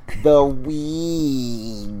off the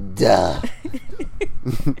weed.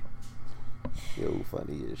 Yo,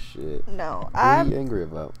 funny as shit. No, What are you angry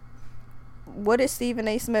about? What is Stephen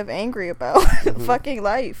A. Smith angry about? Fucking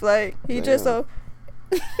life. Like, he just so.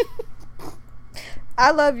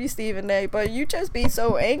 I love you, Stephen A., but you just be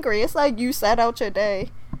so angry. It's like you set out your day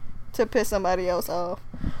to piss somebody else off.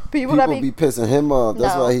 People that be pissing him off.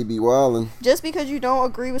 That's No. why he be wilding. just because you don't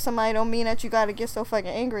agree with somebody don't mean that you gotta get so fucking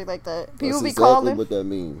angry like that. People That's be exactly calling. what that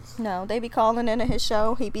means. No, they be calling into his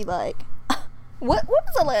show. He be like, what was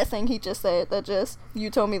the last thing he just said that just you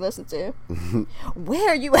told me listen to? Where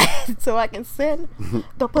are you at so I can send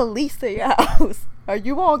the police to your house? Are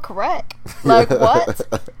you on crack? Like what?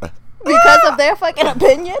 Because of their fucking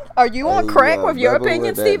opinion? Are you on crack with your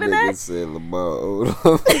opinion, Stephen A? He said Lamar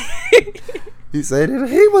Odom. He said that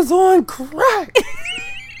he was on crack.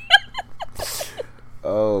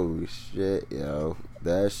 Oh shit, yo,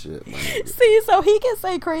 that shit, my nigga. See, so he can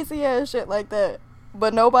say crazy ass shit like that,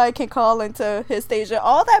 but nobody can call into his station.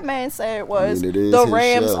 All that man said was it is the his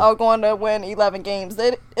Rams show. are going to win 11 games.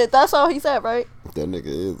 That's all he said, right? That nigga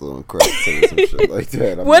is on crack saying some shit like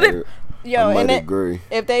that. I What might, if- Yo, I might and agree.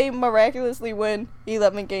 if they miraculously win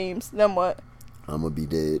 11 games, then what? I'm gonna be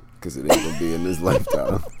dead because it ain't gonna be in this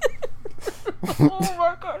lifetime. Oh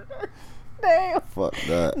my god. Damn. Fuck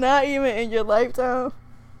that. Not even in your lifetime.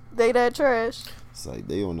 They that trash. It's like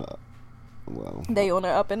they on the well. They on the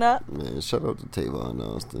up and up. Man, shout out to Tavon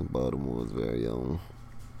Austin, Baltimore's very own.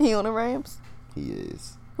 He on the Rams. He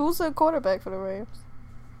is. Who's the quarterback for the Rams?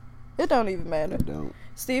 It don't even matter. I don't.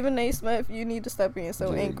 Stephen A. Smith, you need to stop being so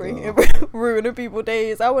Jared angry Goff. and ruining people's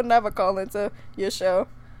days. I would never call into your show.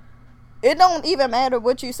 It don't even matter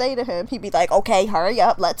what you say to him. He'd be like, okay, hurry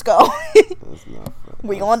up, let's go. That's not.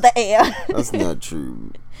 We on the air. That's not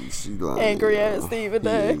true. She lying. Angry y'all. ass Stephen He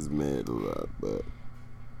A. is mad a lot, but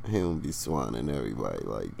he don't be swanning everybody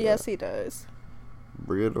like that. Yes, he does.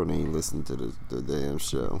 Bria don't even listen to the damn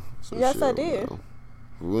show. So Yes, she I don't did. know.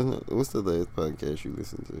 What's the last podcast you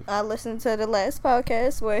listened to? I listened to the last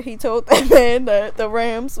podcast where he told that man that the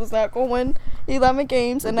Rams was not going to win 11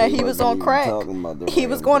 games and that he was on crack. He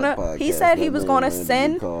was gonna. He said he was gonna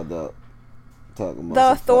send the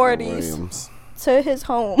authorities to his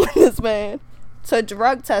home. This man to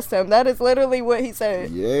drug test him. That is literally what he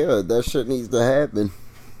said. Yeah, that shit needs to happen.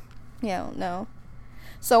 Yeah, no.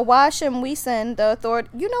 So why shouldn't we send the authority?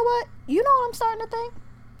 You know what? You know what I'm starting to think?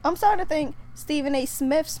 I'm starting to think Stephen A.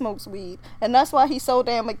 Smith smokes weed, and that's why he's so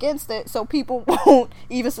damn against it, so people won't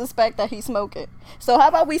even suspect that he smoke it. So how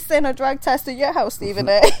about we send a drug test to your house, Stephen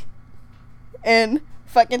A., and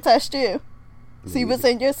fucking test you, see what's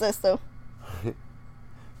in your system.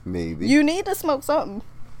 Maybe. You need to smoke something.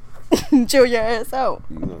 Chill your ass out.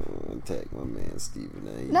 You know, attack my man Stephen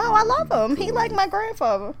A. No, I love him. He like my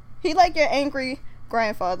grandfather. He like your angry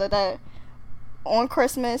grandfather that on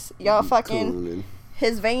Christmas y'all fucking Cooling.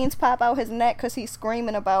 his veins pop out his neck because he's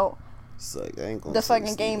screaming about It's like, I ain't gonna the say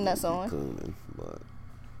fucking game Stephen that's A. be on. cooling, but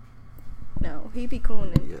No, he be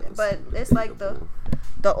cooning, Yeah, but super it's like hateable.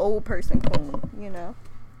 the old person coon, you know.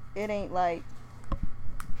 It ain't like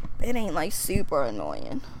super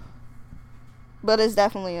annoying, but it's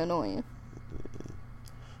definitely annoying.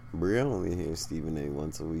 Brie, I only hear Stephen A.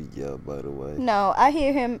 once a week yell, by the way. No, I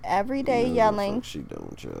hear him every day You know yelling the fuck she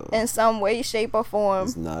don't, y'all. in some way, shape, or form.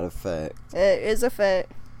 It's not a fact. It is a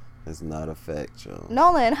fact. It's not a fact, y'all.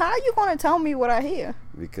 Nolan, how are you gonna tell me what I hear?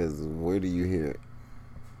 Because where do you hear it?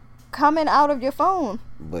 Coming out of your phone.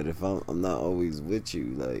 But if I'm not always with you,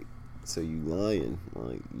 like, so you lying,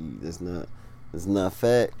 like, that's not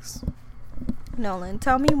facts. Nolan,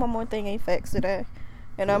 tell me one more thing ain't facts today,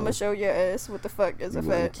 and I'm gonna show your ass what the fuck is a You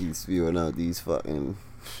wanna fact. keep spewing out these fucking.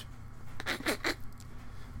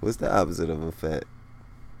 What's the opposite of a fact?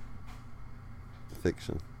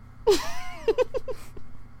 Fiction.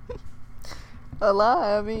 A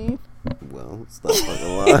lie, I mean. Well, stop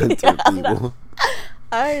fucking lying to people.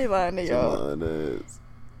 I ain't lying to Come y'all. on, ass.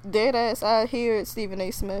 Dead ass, I hear Stephen A.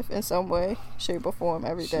 Smith in some way, shape, or form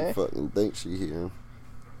every She day. fucking thinks she hear him.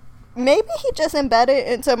 Maybe he just embedded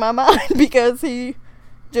into my mind because he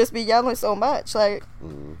just be yelling so much. Like,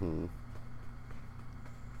 Mm-hmm.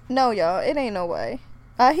 no, y'all, it ain't no way.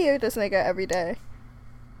 I hear this nigga every day.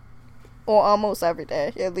 Or almost every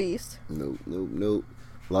day, at least. Nope.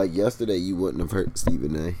 Like yesterday, you wouldn't have hurt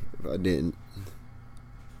Stephen A. if I didn't.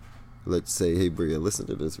 Let's say, hey, Bria, listen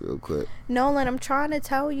to this real quick. Nolan, I'm trying to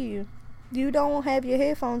tell you. You don't have your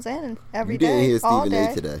headphones in every You day. didn't hear all Stephen A.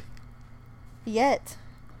 day, today. Yet.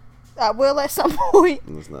 I will at some point.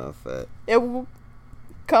 It's not a fact. It will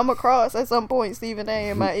come across at some point Stephen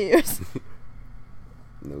A. in my ears.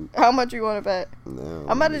 Nope. How much you want to bet? No.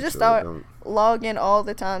 I'm about to make just sure I start don't. logging all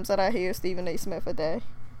the times that I hear Stephen A. Smith a day.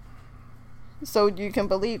 So you can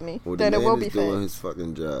believe me. Well, That the it will man be is doing fact. his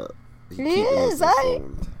fucking job. He keeping us is, I-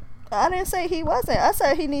 informed. I didn't say he wasn't. I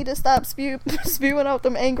said he need to stop spewing out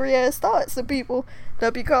them angry ass thoughts to people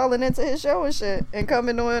that be calling into his show and shit and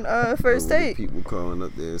coming on First But with the Take. people calling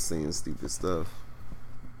up there saying stupid stuff.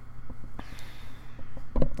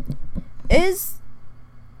 Is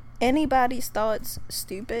anybody's thoughts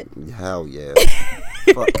stupid? Hell yeah.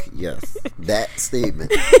 Fuck yes. That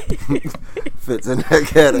statement fits in that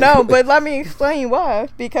category. No, but let me explain why.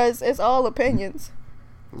 Because it's all opinions.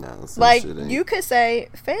 Nah, some Like, shit ain't. you could say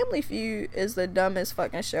Family Feud is the dumbest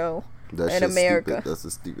fucking show That in shit's America. Stupid. That's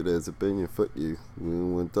a stupid ass opinion. Fuck you. We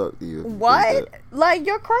don't want to talk to you. if you think What? that. Like,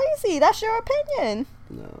 you're crazy. That's your opinion.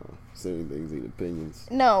 No. Certain things ain't opinions.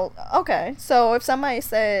 No. Okay. So if somebody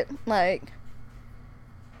said, like,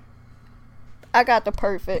 I got the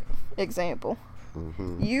perfect example.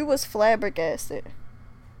 Mm-hmm. You was flabbergasted.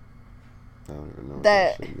 I don't even know what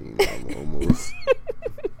That- that shit mean. I'm almost.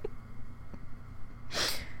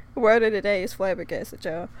 Word of the day is flabbergasted,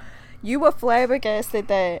 y'all. You were flabbergasted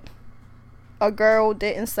that a girl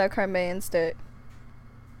didn't suck her man's dick.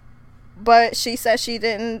 But she said she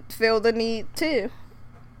didn't feel the need to.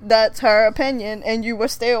 That's her opinion, and you were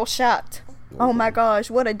still shocked. Oh my gosh,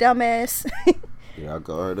 what a dumbass. Yeah, I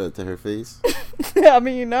call her that to her face. I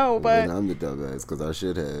mean, no, Then but I'm the dumbass because I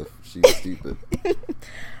should have. She's stupid.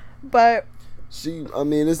 but I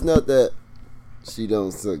mean, it's not that she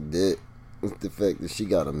don't suck dick. It's the fact that she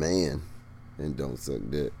got a man and don't suck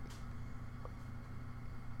dick.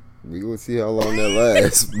 We gonna see how long that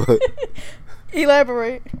lasts, but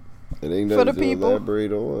elaborate. it ain't For nothing the to people.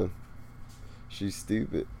 elaborate on. She's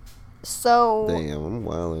stupid. So Damn, I'm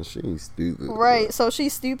wildin'. She ain't stupid. right, but so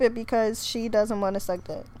she's stupid because she doesn't want to suck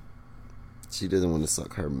dick. She doesn't want to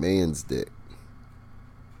suck her man's dick.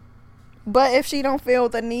 But if she don't feel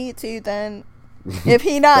the need to, then if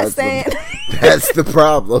he not That's saying That's the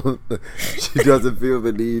problem. She doesn't feel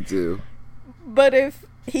the need to. but if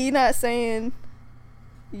he not saying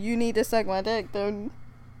you need to suck my dick, then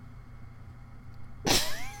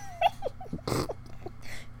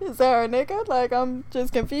is that a nigga? Like, I'm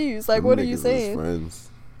just confused. Like, what are you Niggas is saying? Friends.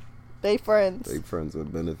 They friends. They friends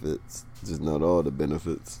with benefits. Just not all the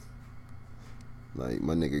benefits. Like,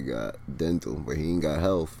 my nigga got dental, but he ain't got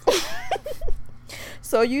health.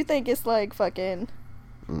 So you think it's like fucking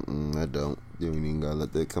I don't. You ain't even gotta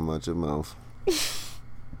let that come out your mouth.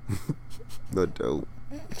 I don't.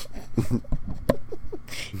 you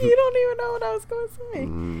don't even know what I was gonna say.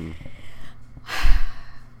 Mm,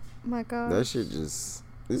 My God. that shit just...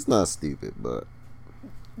 It's not stupid, but...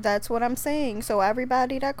 That's what I'm saying. So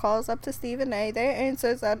everybody that calls up to Stephen A, their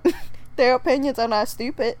answers are their opinions are not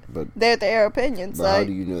stupid. But, They're their opinions. but how Like,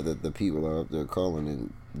 do you know that the people are up there calling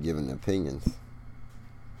and giving opinions?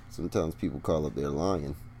 Sometimes people call up there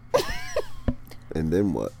lying. And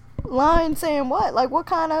then what? lying saying what? Like, what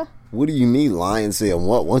kind of What do you mean lying saying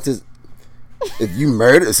what? If you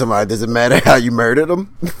murdered somebody, does it matter how you murdered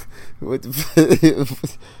them? What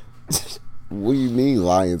do you mean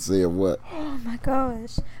lying saying what? Oh my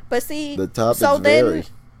gosh. But see, The topics so vary.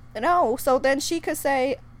 then so then she could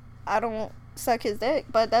say, I don't suck his dick,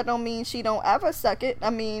 but that don't mean she don't ever suck it. I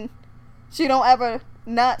mean, she don't ever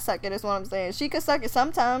not suck it is what I'm saying. She could suck it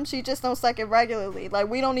sometimes, she just don't suck it regularly. Like,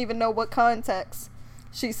 we don't even know what context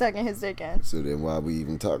she's sucking his dick in. So then why we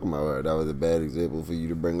even talking about her? That was a bad example for you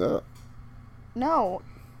to bring up. No,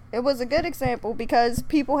 it was a good example because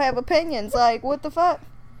people have opinions. Like, what the fuck?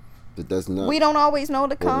 But that's not. We don't always know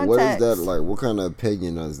the Well, context. what is that like? What kind of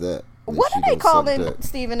opinion is that? What are they calling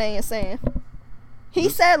Stephen A. and saying? He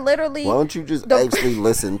said literally. Why don't you just actually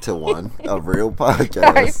listen to one? A real Alright,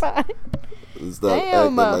 podcast. fine. Stop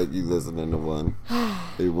Damn. acting like you listening to one.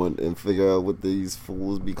 They want and figure out what these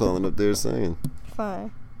fools be calling up there saying.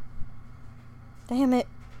 Fine. Damn it.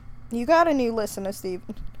 You got a new listener,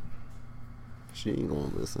 Stephen. She ain't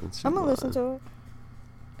gonna listen. I'm gonna listen to it.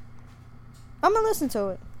 I'm gonna listen to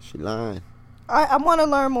it. She lying. I want to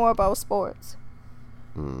learn more about sports.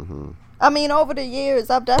 Mm-hmm. I mean, over the years,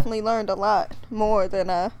 I've definitely learned a lot more than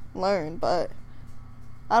I learned, but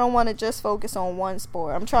I don't want to just focus on one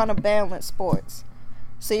sport. I'm trying to balance sports.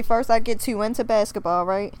 See, first I get too into basketball,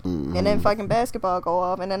 right? Mm-hmm. And then fucking basketball go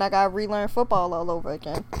off, and then I gotta relearn football all over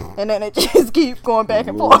again. And then it just keeps going back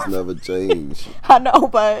and Rules forth. never change. I know,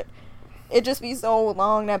 but it just be so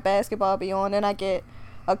long that basketball be on, and I get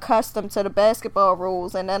accustomed to the basketball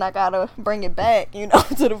rules, and then I gotta bring it back, you know,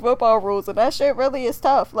 to the football rules, and that shit really is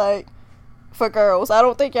tough, like, for girls. I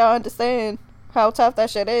don't think y'all understand how tough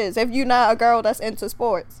that shit is if you're not a girl that's into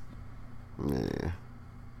sports. Yeah.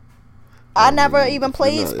 I never mean, even if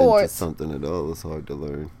played you're not sports. Into something at all, it's hard to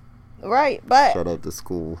learn. Right, but Shout out to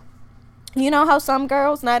school. you know how some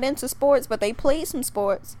girls not into sports, but they play some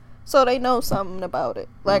sports, so they know something about it.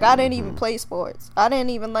 Like, I didn't even play sports. I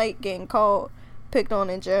didn't even like getting picked on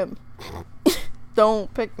in gym.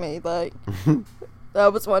 Don't pick me. Like, I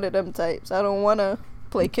was one of them types. I don't want to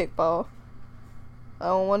play kickball. I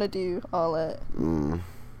don't want to do all that.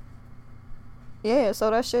 Yeah, so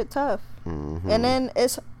that shit tough. Mm-hmm. And then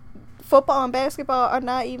it's football and basketball are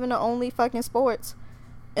not even the only fucking sports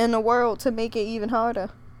in the world to make it even harder.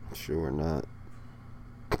 Sure not.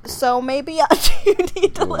 So maybe you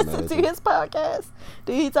need to listen to imagine. his podcast.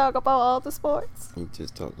 Do he talk about all the sports? He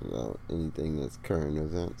just talking about anything that's current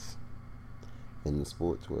events in the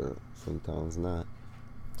sports world. Sometimes not.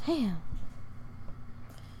 Damn.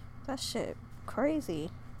 That shit crazy.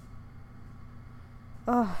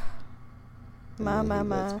 Oh. And My. then he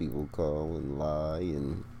lets people call and lie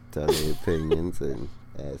and tell their opinions and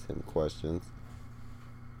ask him questions.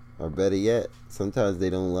 Or better yet, sometimes they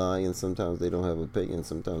don't lie and sometimes they don't have opinions.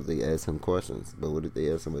 Sometimes they ask him questions. But what if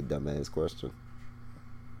they ask him a dumbass question?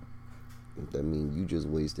 That means you just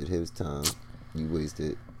wasted his time. You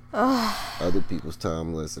wasted other people's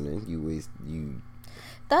time listening.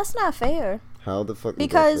 That's not fair. How the fuck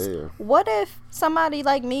Because is that fair? what if somebody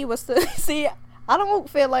like me was to see? I don't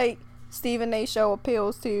feel like Stephen A. show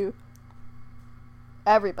appeals to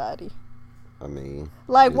everybody. I mean,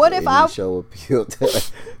 Like, what if I show appeal to?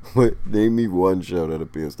 Name me one show that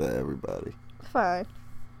appeals to everybody. fine,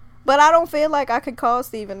 but I don't feel like I could call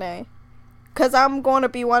Stephen A. Cause I'm going to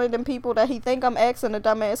be one of them people that he think I'm asking a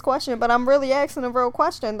dumbass question, but I'm really asking a real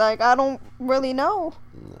question. Like, I don't really know.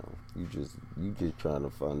 No, you just trying to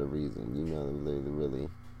find a reason. You're not really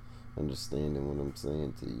understanding what I'm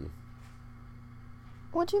saying to you.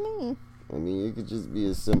 What do you mean? I mean, it could just be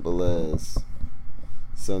as simple as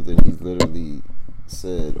something he's literally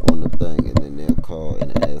said on the thing, and then they'll call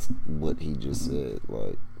and ask what he just said.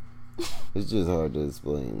 Like, it's just hard to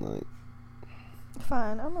explain. Like,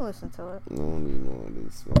 Fine, I'm gonna listen to it. I don't even know how to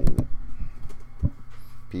explain it.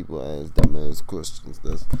 People ask dumbass questions.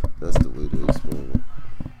 That's the way to explain it.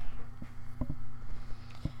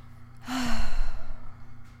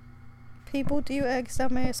 People do ask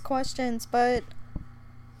dumbass questions, but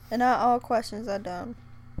not all questions are dumb.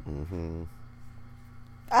 Mm-hmm.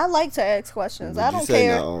 I like to ask questions. Did I you don't say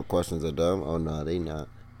care. not all questions are dumb? Oh no, they not.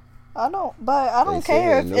 I don't They say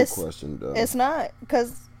care ain't if no it's question dumb. it's not,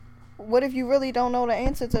 because what if you really don't know the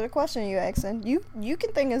answer to the question you asking? You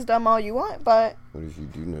can think it's dumb all you want, but What if you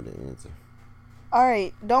do know the answer? all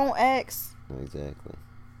right, don't ask. Exactly.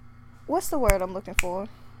 What's the word I'm looking for?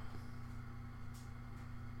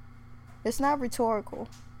 It's not rhetorical.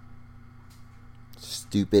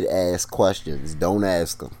 Stupid ass questions. Don't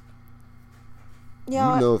ask them. You You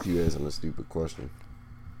know, know if you ask them a stupid question.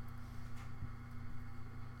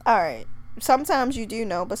 all right. Sometimes you do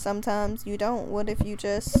know, but sometimes you don't. What if you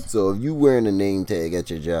just So if you wearing a name tag at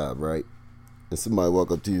your job, right? and somebody walk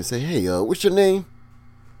up to you and say, "Hey, what's your name?"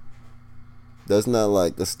 That's not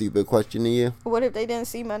like a stupid question to you. What if they didn't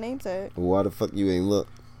see my name tag? Why the fuck you ain't look?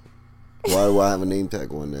 Why do I have a name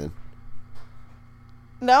tag on then?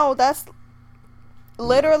 No, that's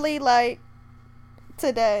literally like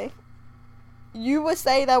today. You would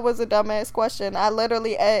say that was a dumbass question. I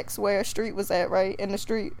literally asked where a street was at, right? And the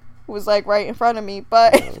street was like right in front of me,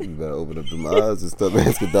 but You better open up them eyes and stop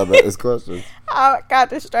asking dumbass questions. I got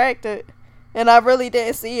distracted and I really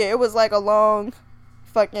didn't see it. It was like a long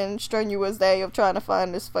fucking strenuous day of trying to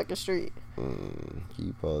find this fucking street. Can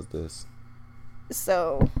you pause this?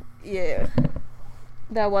 So, yeah.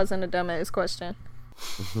 That wasn't a dumbass question.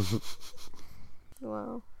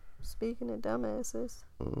 Well, speaking of dumbasses.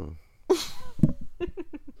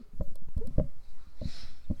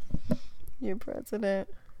 You're president.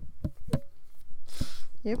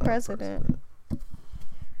 You're president.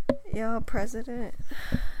 Y'all president.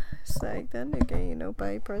 It's like, that nigga ain't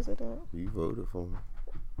nobody president. You voted for him.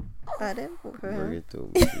 I didn't vote for Bring him. it to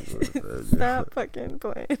me. You voted for him. Stop fucking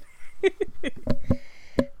playing.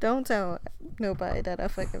 Don't tell nobody that I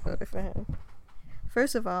fucking voted for him.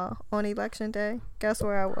 First of all, on election day, guess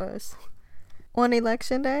where I was? On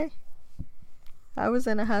election day, I was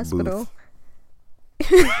in a hospital.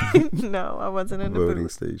 No, I wasn't in the Voting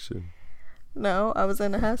booth. station. No, I was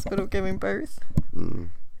in the hospital giving birth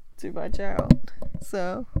to my child.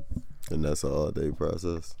 So, And that's an all-day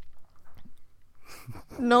process.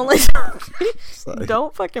 no, like, Sorry.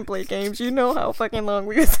 don't fucking play games. You know how fucking long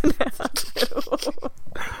we was in the hospital.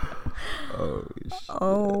 Oh, shit.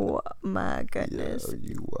 Oh my Yeah, goodness.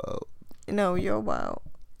 you wild. No, you're wild.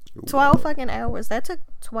 You're 12 wild. fucking hours. That took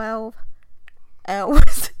 12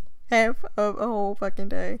 hours. Half of a whole fucking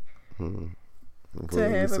day. Well, to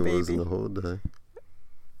at have least a it wasn't baby. a whole day.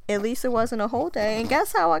 At least it wasn't a whole day. And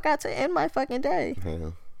guess how I got to end my fucking day?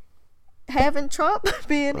 Yeah. Having Trump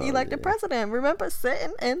being Oh, elected yeah. president. Remember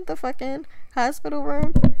sitting in the fucking hospital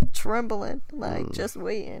room, trembling, like just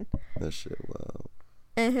waiting. That shit wild.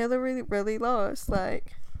 And Hillary really lost.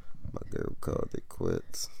 Like, My girl called it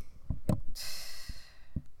quits.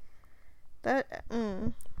 that,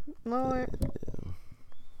 Lord. Yeah.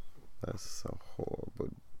 That's a horrible.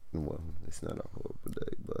 Well, it's not a horrible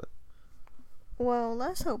day, but Well,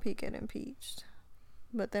 let's hope he get impeached.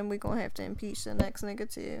 But then we gonna have to impeach the next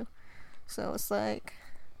nigga too. So it's like,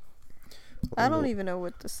 I don't even know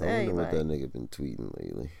what to I say. wonder Like, what that nigga been tweeting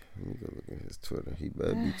lately. Let me go look at his Twitter. He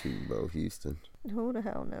better be tweeting about Houston. who the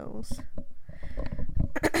hell knows?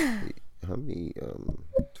 How many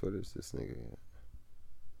Twitters this nigga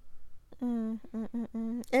got?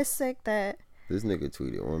 It's sick that This nigga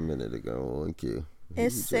tweeted 1 minute ago on Q.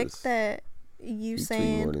 it's sick that you he tweet more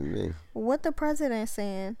saying than me. what the president's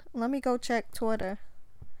saying. Let me go check Twitter.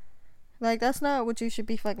 Like, that's not what you should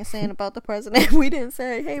be fucking saying about the president. We didn't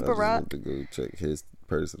say, hey I just Barack. went to go check his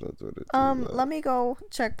personal Twitter. Too, Let me go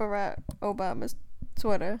check Barack Obama's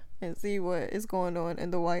Twitter and see what is going on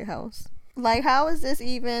in the White House. Like, how is this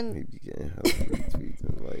even? He be getting hella retweets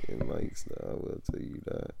and likes. Now, I will tell you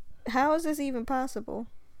that. How is this even possible?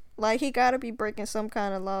 Like, he gotta be breaking some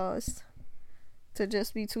kind of laws to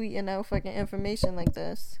just be tweeting out fucking information like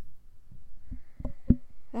this.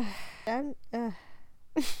 Bro,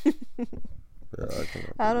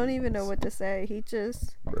 I don't even know what to say. He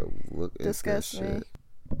just Bro, look at that disgusts me.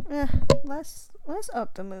 shit. Let's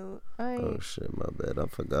up the mood. I Oh ain't, shit, my bad. I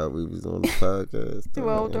forgot we was on the podcast.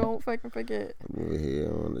 well, man. don't fucking forget. I'm over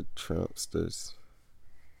here on the Trumpsters.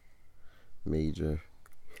 Major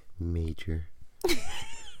rescue.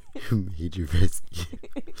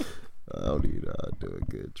 I don't even know how to do a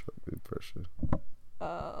good Trump impression.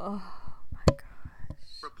 Oh my gosh.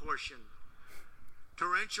 Proportion.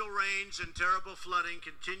 Torrential rains and terrible flooding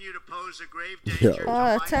continue to pose a grave danger to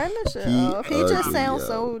life. Turn the shit He off. He just ugly, sounds yo.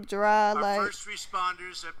 so dry. Our Like, first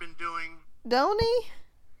responders have been doing don't he?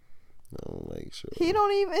 I don't like sure. He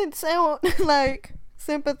don't even sound like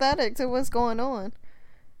sympathetic to what's going on.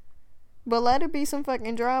 But let it be some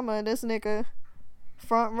fucking drama. This nigga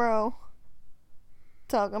front row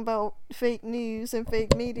talking about fake news and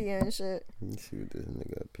fake media and shit. Let me see what this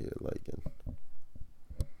nigga up here liking.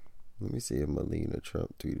 Let me see if Melania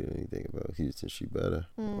Trump tweeted anything about Houston. She better.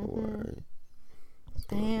 Oh, alright.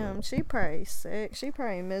 Damn, she probably sick. She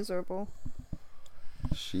probably miserable.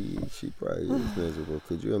 She probably is miserable.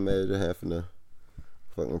 Could you imagine having to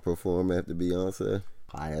fucking perform after Beyonce?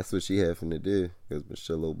 That's what she having to do because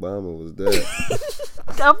Michelle Obama was dead.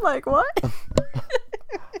 I'm like, what?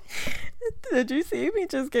 Did you see me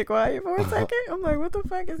just get quiet for a second? I'm like, what the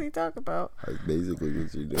fuck is he talking about? That's basically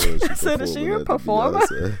what she doing. She So did she performing after perform?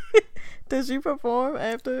 Beyonce. Did she perform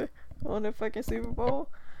after on the fucking Super Bowl?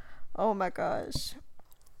 Oh my gosh.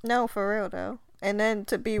 No, for real though. And then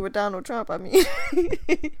to be with Donald Trump, I mean,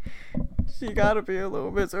 she gotta be a little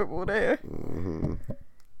miserable there. Mm-hmm.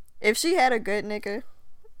 If she had a good nigga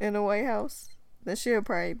in the White House, then she'll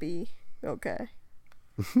probably be okay.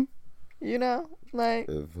 You know, like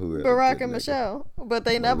Barack and Michelle, but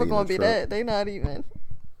they never gonna be that. They not even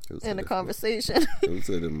in the conversation. Who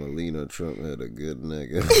said that Melania Trump had a good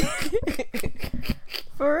nigga?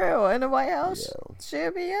 For real, in the White House, Yeah.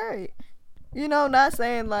 she'll be alright. You know, not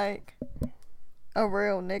saying like a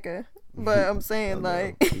real nigga, but I'm saying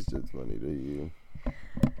like it's just funny to you.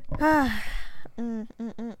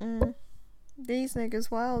 These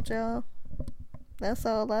niggas wild, y'all. That's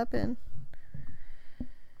all I've been.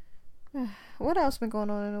 What else been going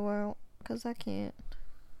on in the world? Cause I can't.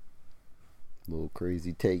 Little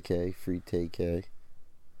crazy TK, free TK.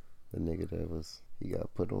 The nigga he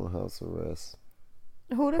got put on house arrest.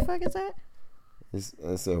 Who the fuck is that?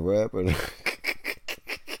 It's a rapper.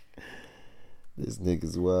 This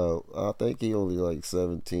nigga's wild. I think he only like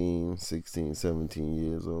 16, 17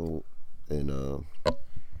 years old. And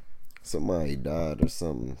somebody died or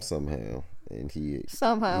something somehow. And he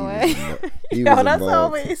Somehow, he Yo, was that's involved.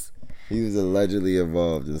 always He was allegedly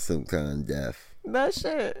involved in some kind of death. that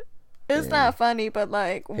shit. It's not funny, but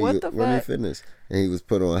like, what the Let me fuck? finish. And he was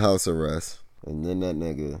put on house arrest. And then that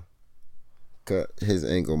nigga cut his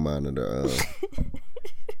ankle monitor off.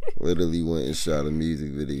 Literally went and shot a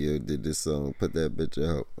music video, did this song, put that bitch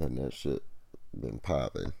out, and that shit been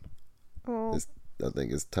popping. Well, I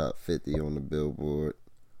think it's top 50 on the Billboard.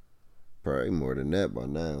 Probably more than that by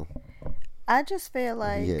now. I just feel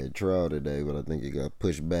like He had trial today, but I think it got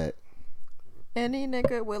pushed back. any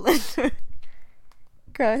nigga willing to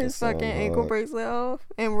cut his That fucking sound ankle hard. bracelet off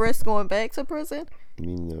and risk going back to prison.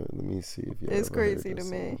 Let me see if you. It's ever heard crazy that to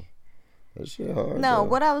me. song. That shit hard. No, though.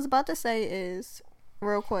 what I was about to say is,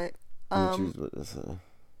 real quick, What you was about to say?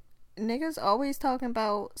 niggas always talking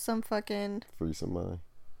about some fucking Free somebody.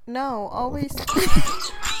 no, always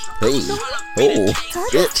Hey, oh,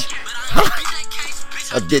 bitch!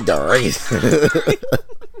 I did the race.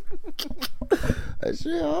 That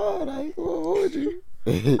shit hard. I ain't gonna hold you.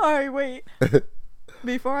 Alright, wait.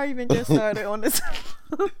 Before I even get started on this,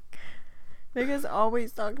 niggas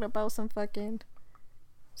always talking about some fucking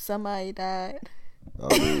somebody died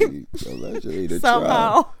I mean, allegedly the somehow.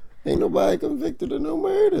 trial. Ain't nobody convicted of no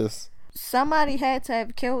murders. Somebody had to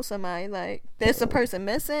have killed somebody. Like, there's a person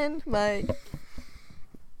missing. Like,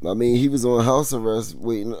 I mean, he was on house arrest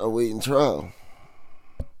awaiting trial.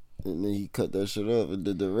 And then he cut that shit up and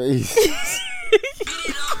did the race.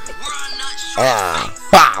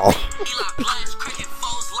 Bow!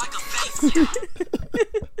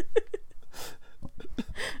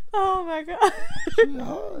 oh my god. Shit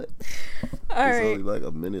hard. It's Alright. only like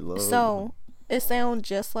a minute long. So, it sounds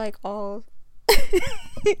just like all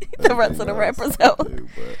the rest of the rappers out. Too,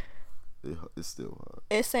 but it's still hard.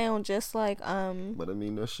 It sounds just like But I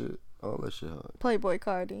mean, all that shit hard. Playboy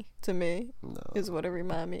Cardi to me No, is what it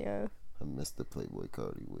remind me of. I missed the Playboy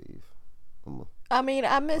Cardi wave. I mean,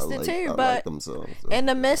 I missed it too, I but like them songs. Though. in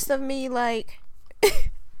the midst of me like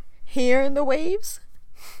hearing the waves,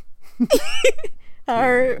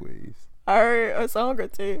 I heard a song or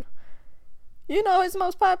two. You know, his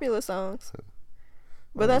most popular songs.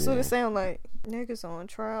 But that's what it sound like. Niggas on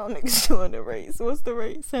trial, niggas doing the race. What's the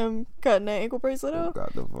race? Him cutting that ankle bracelet off?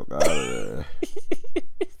 Got the fuck out of there.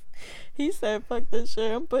 He said, fuck this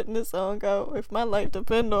shit, I'm putting this song out if my life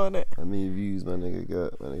depend on it. How many views my nigga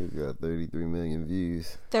got? My nigga got 33 million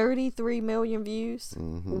views. 33 million views?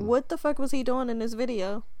 Mm-hmm. What the fuck was he doing in this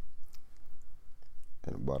video?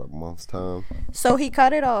 In about a month's time. So he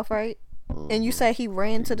cut it off, right? Mm-hmm. And you said he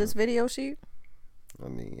ran to this video shoot? I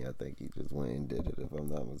mean, I think he just went and did it, if I'm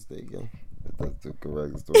not mistaken. If that's the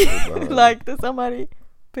correct story behind it. Like, did somebody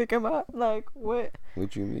pick him up? Like, what?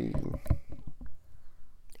 What you mean?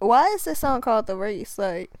 Why is this song called The Race?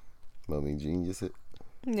 Like, Mommy Genius it?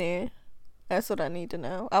 yeah, that's what I need to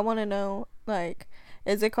know. I want to know, like,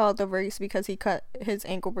 is it called The Race because he cut his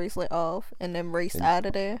ankle bracelet off and then raced out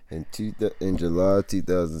of there? In July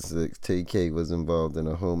 2006, TK was involved in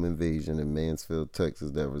a home invasion in Mansfield, Texas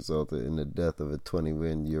that resulted in the death of a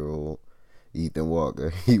 21-year-old Ethan Walker.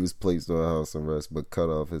 He was placed on house arrest but cut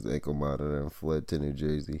off his ankle monitor and fled to New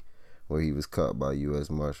Jersey, where he was caught by U.S.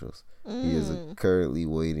 Marshals. He is currently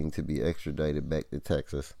waiting to be extradited back to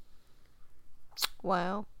Texas.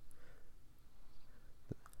 Wow.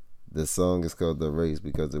 The song is called The Race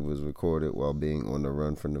because it was recorded while being on the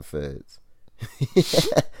run from the feds.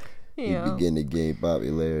 He Yeah. began to gain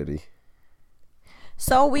popularity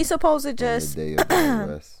So we supposed to on just the day of the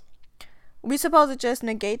arrest. we supposed to just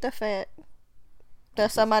negate the fact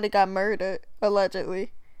that somebody got murdered,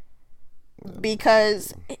 allegedly.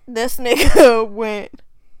 Because this nigga went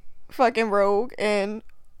fucking rogue and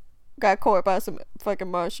got caught by some fucking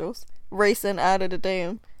marshals racing out of the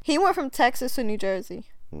dam. He went from Texas to New Jersey.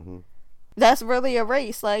 Mm-hmm. That's really a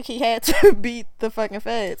race. Like, he had to beat the fucking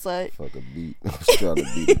feds. Like, fucking beat. I was trying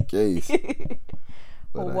to beat the case.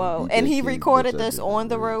 Whoa. And he recorded this on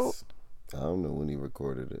the road? I don't know when he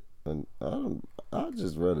recorded it. I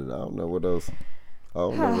just read it. I don't know what else. I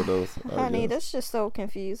don't know what else. Honey, that's just so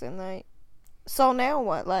confusing. Like, so now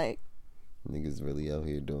what? Like, niggas really out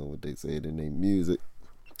here doing what they say in their music.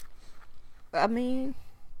 I mean,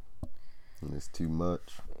 and it's too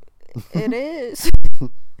much. It is.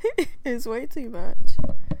 It's way too much.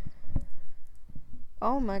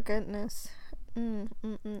 Oh my goodness.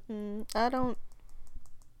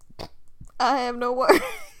 I have no words.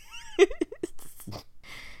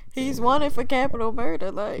 He's wanted for capital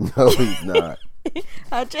murder. Like, no, he's not.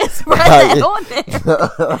 I just read that on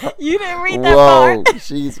there. You didn't read that part?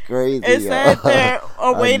 She's crazy. It said they're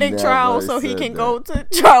awaiting trial so he can go to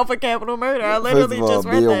trial for capital murder. I literally just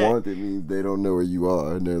read that. Being wanted means they don't know where you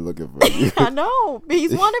are and they're looking for you. I know.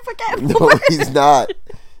 He's wanted for capital murder. No, he's not.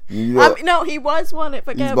 No, he was wanted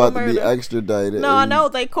for capital murder. He's about to be extradited. No, I know.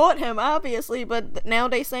 They caught him, obviously, but now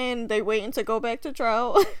they saying they waiting to go back to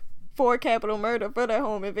trial for capital murder for their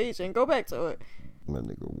home invasion. Go back to it. My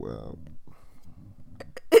nigga, wow.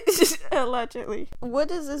 Allegedly. What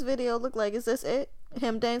does this video look like? Is this it?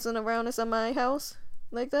 Him dancing around in somebody's house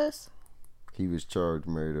like this? He was charged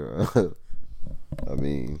murder. I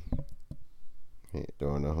mean,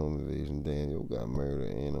 during the home invasion, Daniel got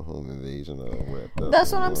murdered and a home invasion all wrapped up.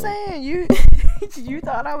 That's what I'm saying. You you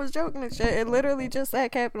thought I was joking and shit. It literally just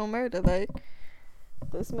said capital murder. Like,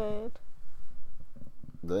 this man.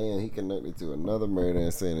 Damn, he connected to another murder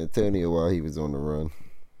in San Antonio while he was on the run.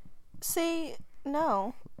 See,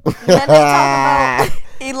 no. Then they talk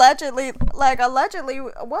about allegedly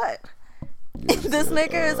what? This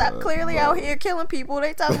nigga is clearly out here killing people.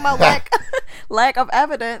 They talking about lack of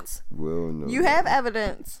evidence. Well, no. You have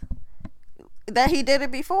evidence that he did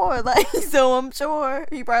it before, like, so I'm sure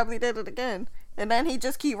he probably did it again. And then he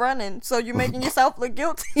just keep running. So you're making yourself look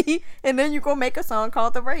guilty, and then you go make a song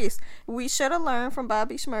called The Race. We should have learned from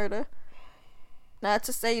Bobby Shmurda not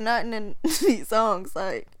to say nothing in these songs,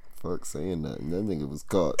 like. Fuck saying that. That nigga was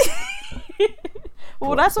caught.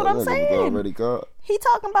 Well, that's what I'm Was saying. already caught. He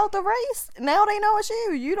talking about the race. Now they know it's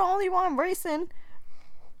you. You the only one racing.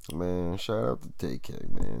 Man, shout out to TK,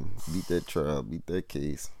 man. Beat that trial. Beat that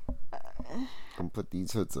case. Come put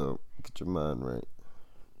these hits up. Get your mind right.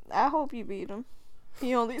 I hope you beat him.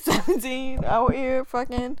 He only 17 out here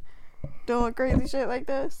fucking doing crazy shit like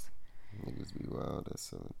this. Niggas be wild at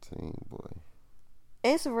 17, boy.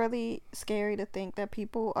 It's really scary to think that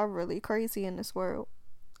people are really crazy in this world.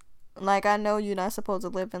 Like, I know you're not supposed to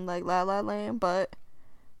live in, like, La La Land, but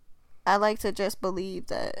I like to just believe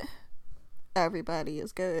that everybody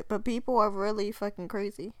is good. But people are really fucking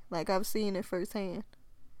crazy. Like, I've seen it firsthand.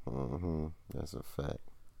 Mm-hmm. That's a fact.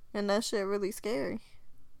 And that shit really scary.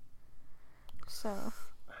 So.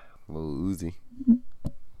 Lil Uzi. You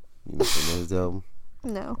listen to his album?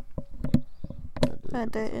 No. I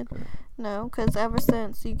didn't. Okay. No, because ever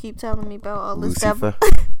since you keep telling me about all this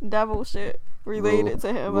devil shit related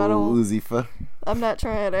to him, I don't. Lucifer. I'm not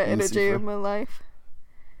trying that energy in my life.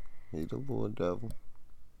 He the boy devil.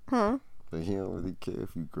 Huh? But he don't really care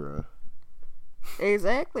if you cry.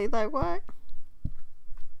 Exactly. Like, what?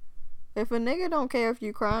 If a nigga don't care if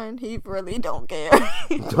you crying, he really don't care.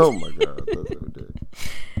 Oh my god, that's so dead.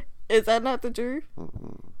 Is that not the truth?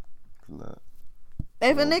 It's not.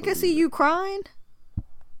 If a nigga see you crying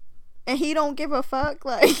and he don't give a fuck,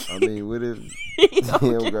 like, I mean, what if he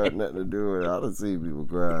don't got nothing to do with it? I don't see people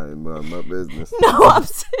crying about my business. No, I'm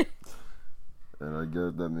saying. And I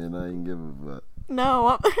guess that mean I ain't give a fuck. No,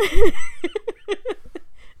 I'm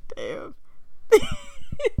damn.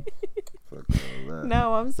 Fuck all that.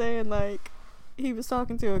 No, I'm saying, like, he was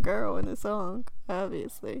talking to a girl in the song,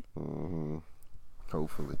 obviously. Mm-hmm.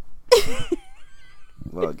 Hopefully.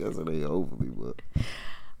 Well, I guess it ain't hopefully, but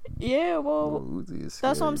yeah, well, Uzi is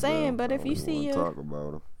that's what I'm scary, saying. bro. But if you see talk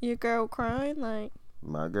about him. Your girl crying, like,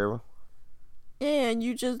 my girl, yeah, and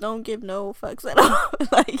you just don't give no fucks at all,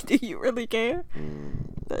 like, do you really care?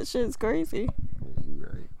 That shit's crazy.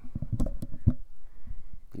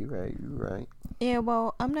 Yeah, you right. Yeah,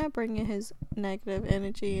 well, I'm not bringing his negative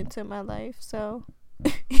energy into my life, so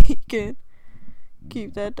he can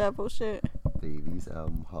keep that devil shit. Baby's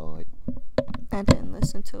album hard. I didn't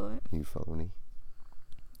listen to it. You phony.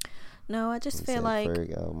 No, I just feel like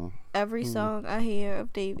every song I hear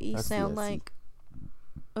of Dave East sound like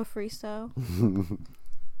a freestyle.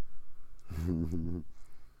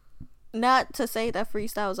 Not to say that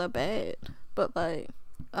freestyles are bad, but like,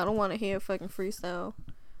 I don't want to hear fucking freestyle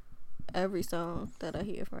every song that I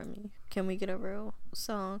hear from you. Can we get a real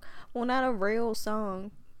song? Well, not a real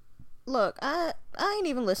song. Look, I ain't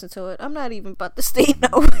even listened to it. I'm not even about to state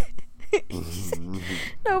no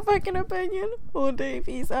fucking opinion on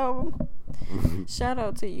Davies' album. Shout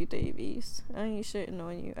out to you, Davies. I ain't shitting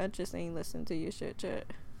on you. I just ain't listened to your shit yet.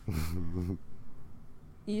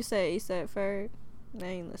 You said ASAP Ferg. I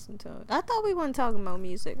ain't listened to it. I thought we weren't talking about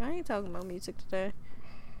music. I ain't talking about music today.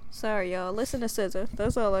 Sorry, y'all. Listen to SZA.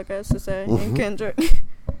 That's all I got to say. And Kendrick.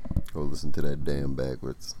 Go listen to that damn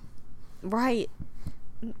Backwards. Right.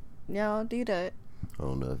 Y'all do that. I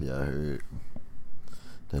don't know if y'all heard.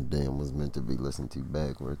 That damn was meant to be listened to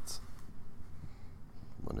backwards.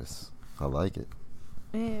 But I like it.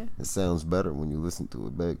 Yeah. It sounds better when you listen to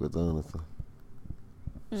it backwards, honestly.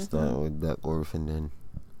 Starting with Duck Orphan, then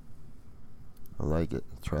I like it.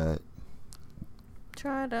 Try it.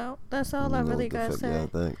 Try it out. That's all I really got to say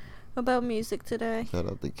about music today. Shout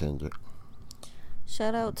out to Kendrick.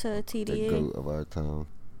 Shout out to TDA. The GOAT of our town.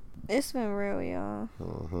 It's been real, y'all.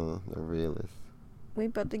 The realest. We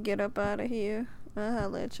about to get up out of here. I'll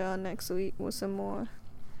holler at y'all next week with some more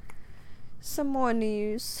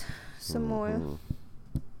news. Some more.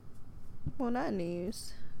 Well, not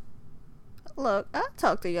news. Look, I'll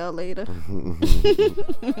talk to y'all later.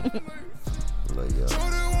 Like, y'all.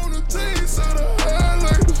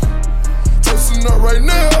 Toasting up right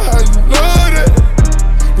now, how you love that?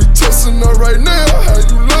 We toasting up right now, how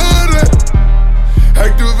you love that?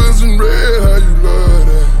 Activism red, how you love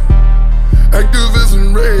that?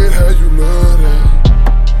 Activism red, how you love that?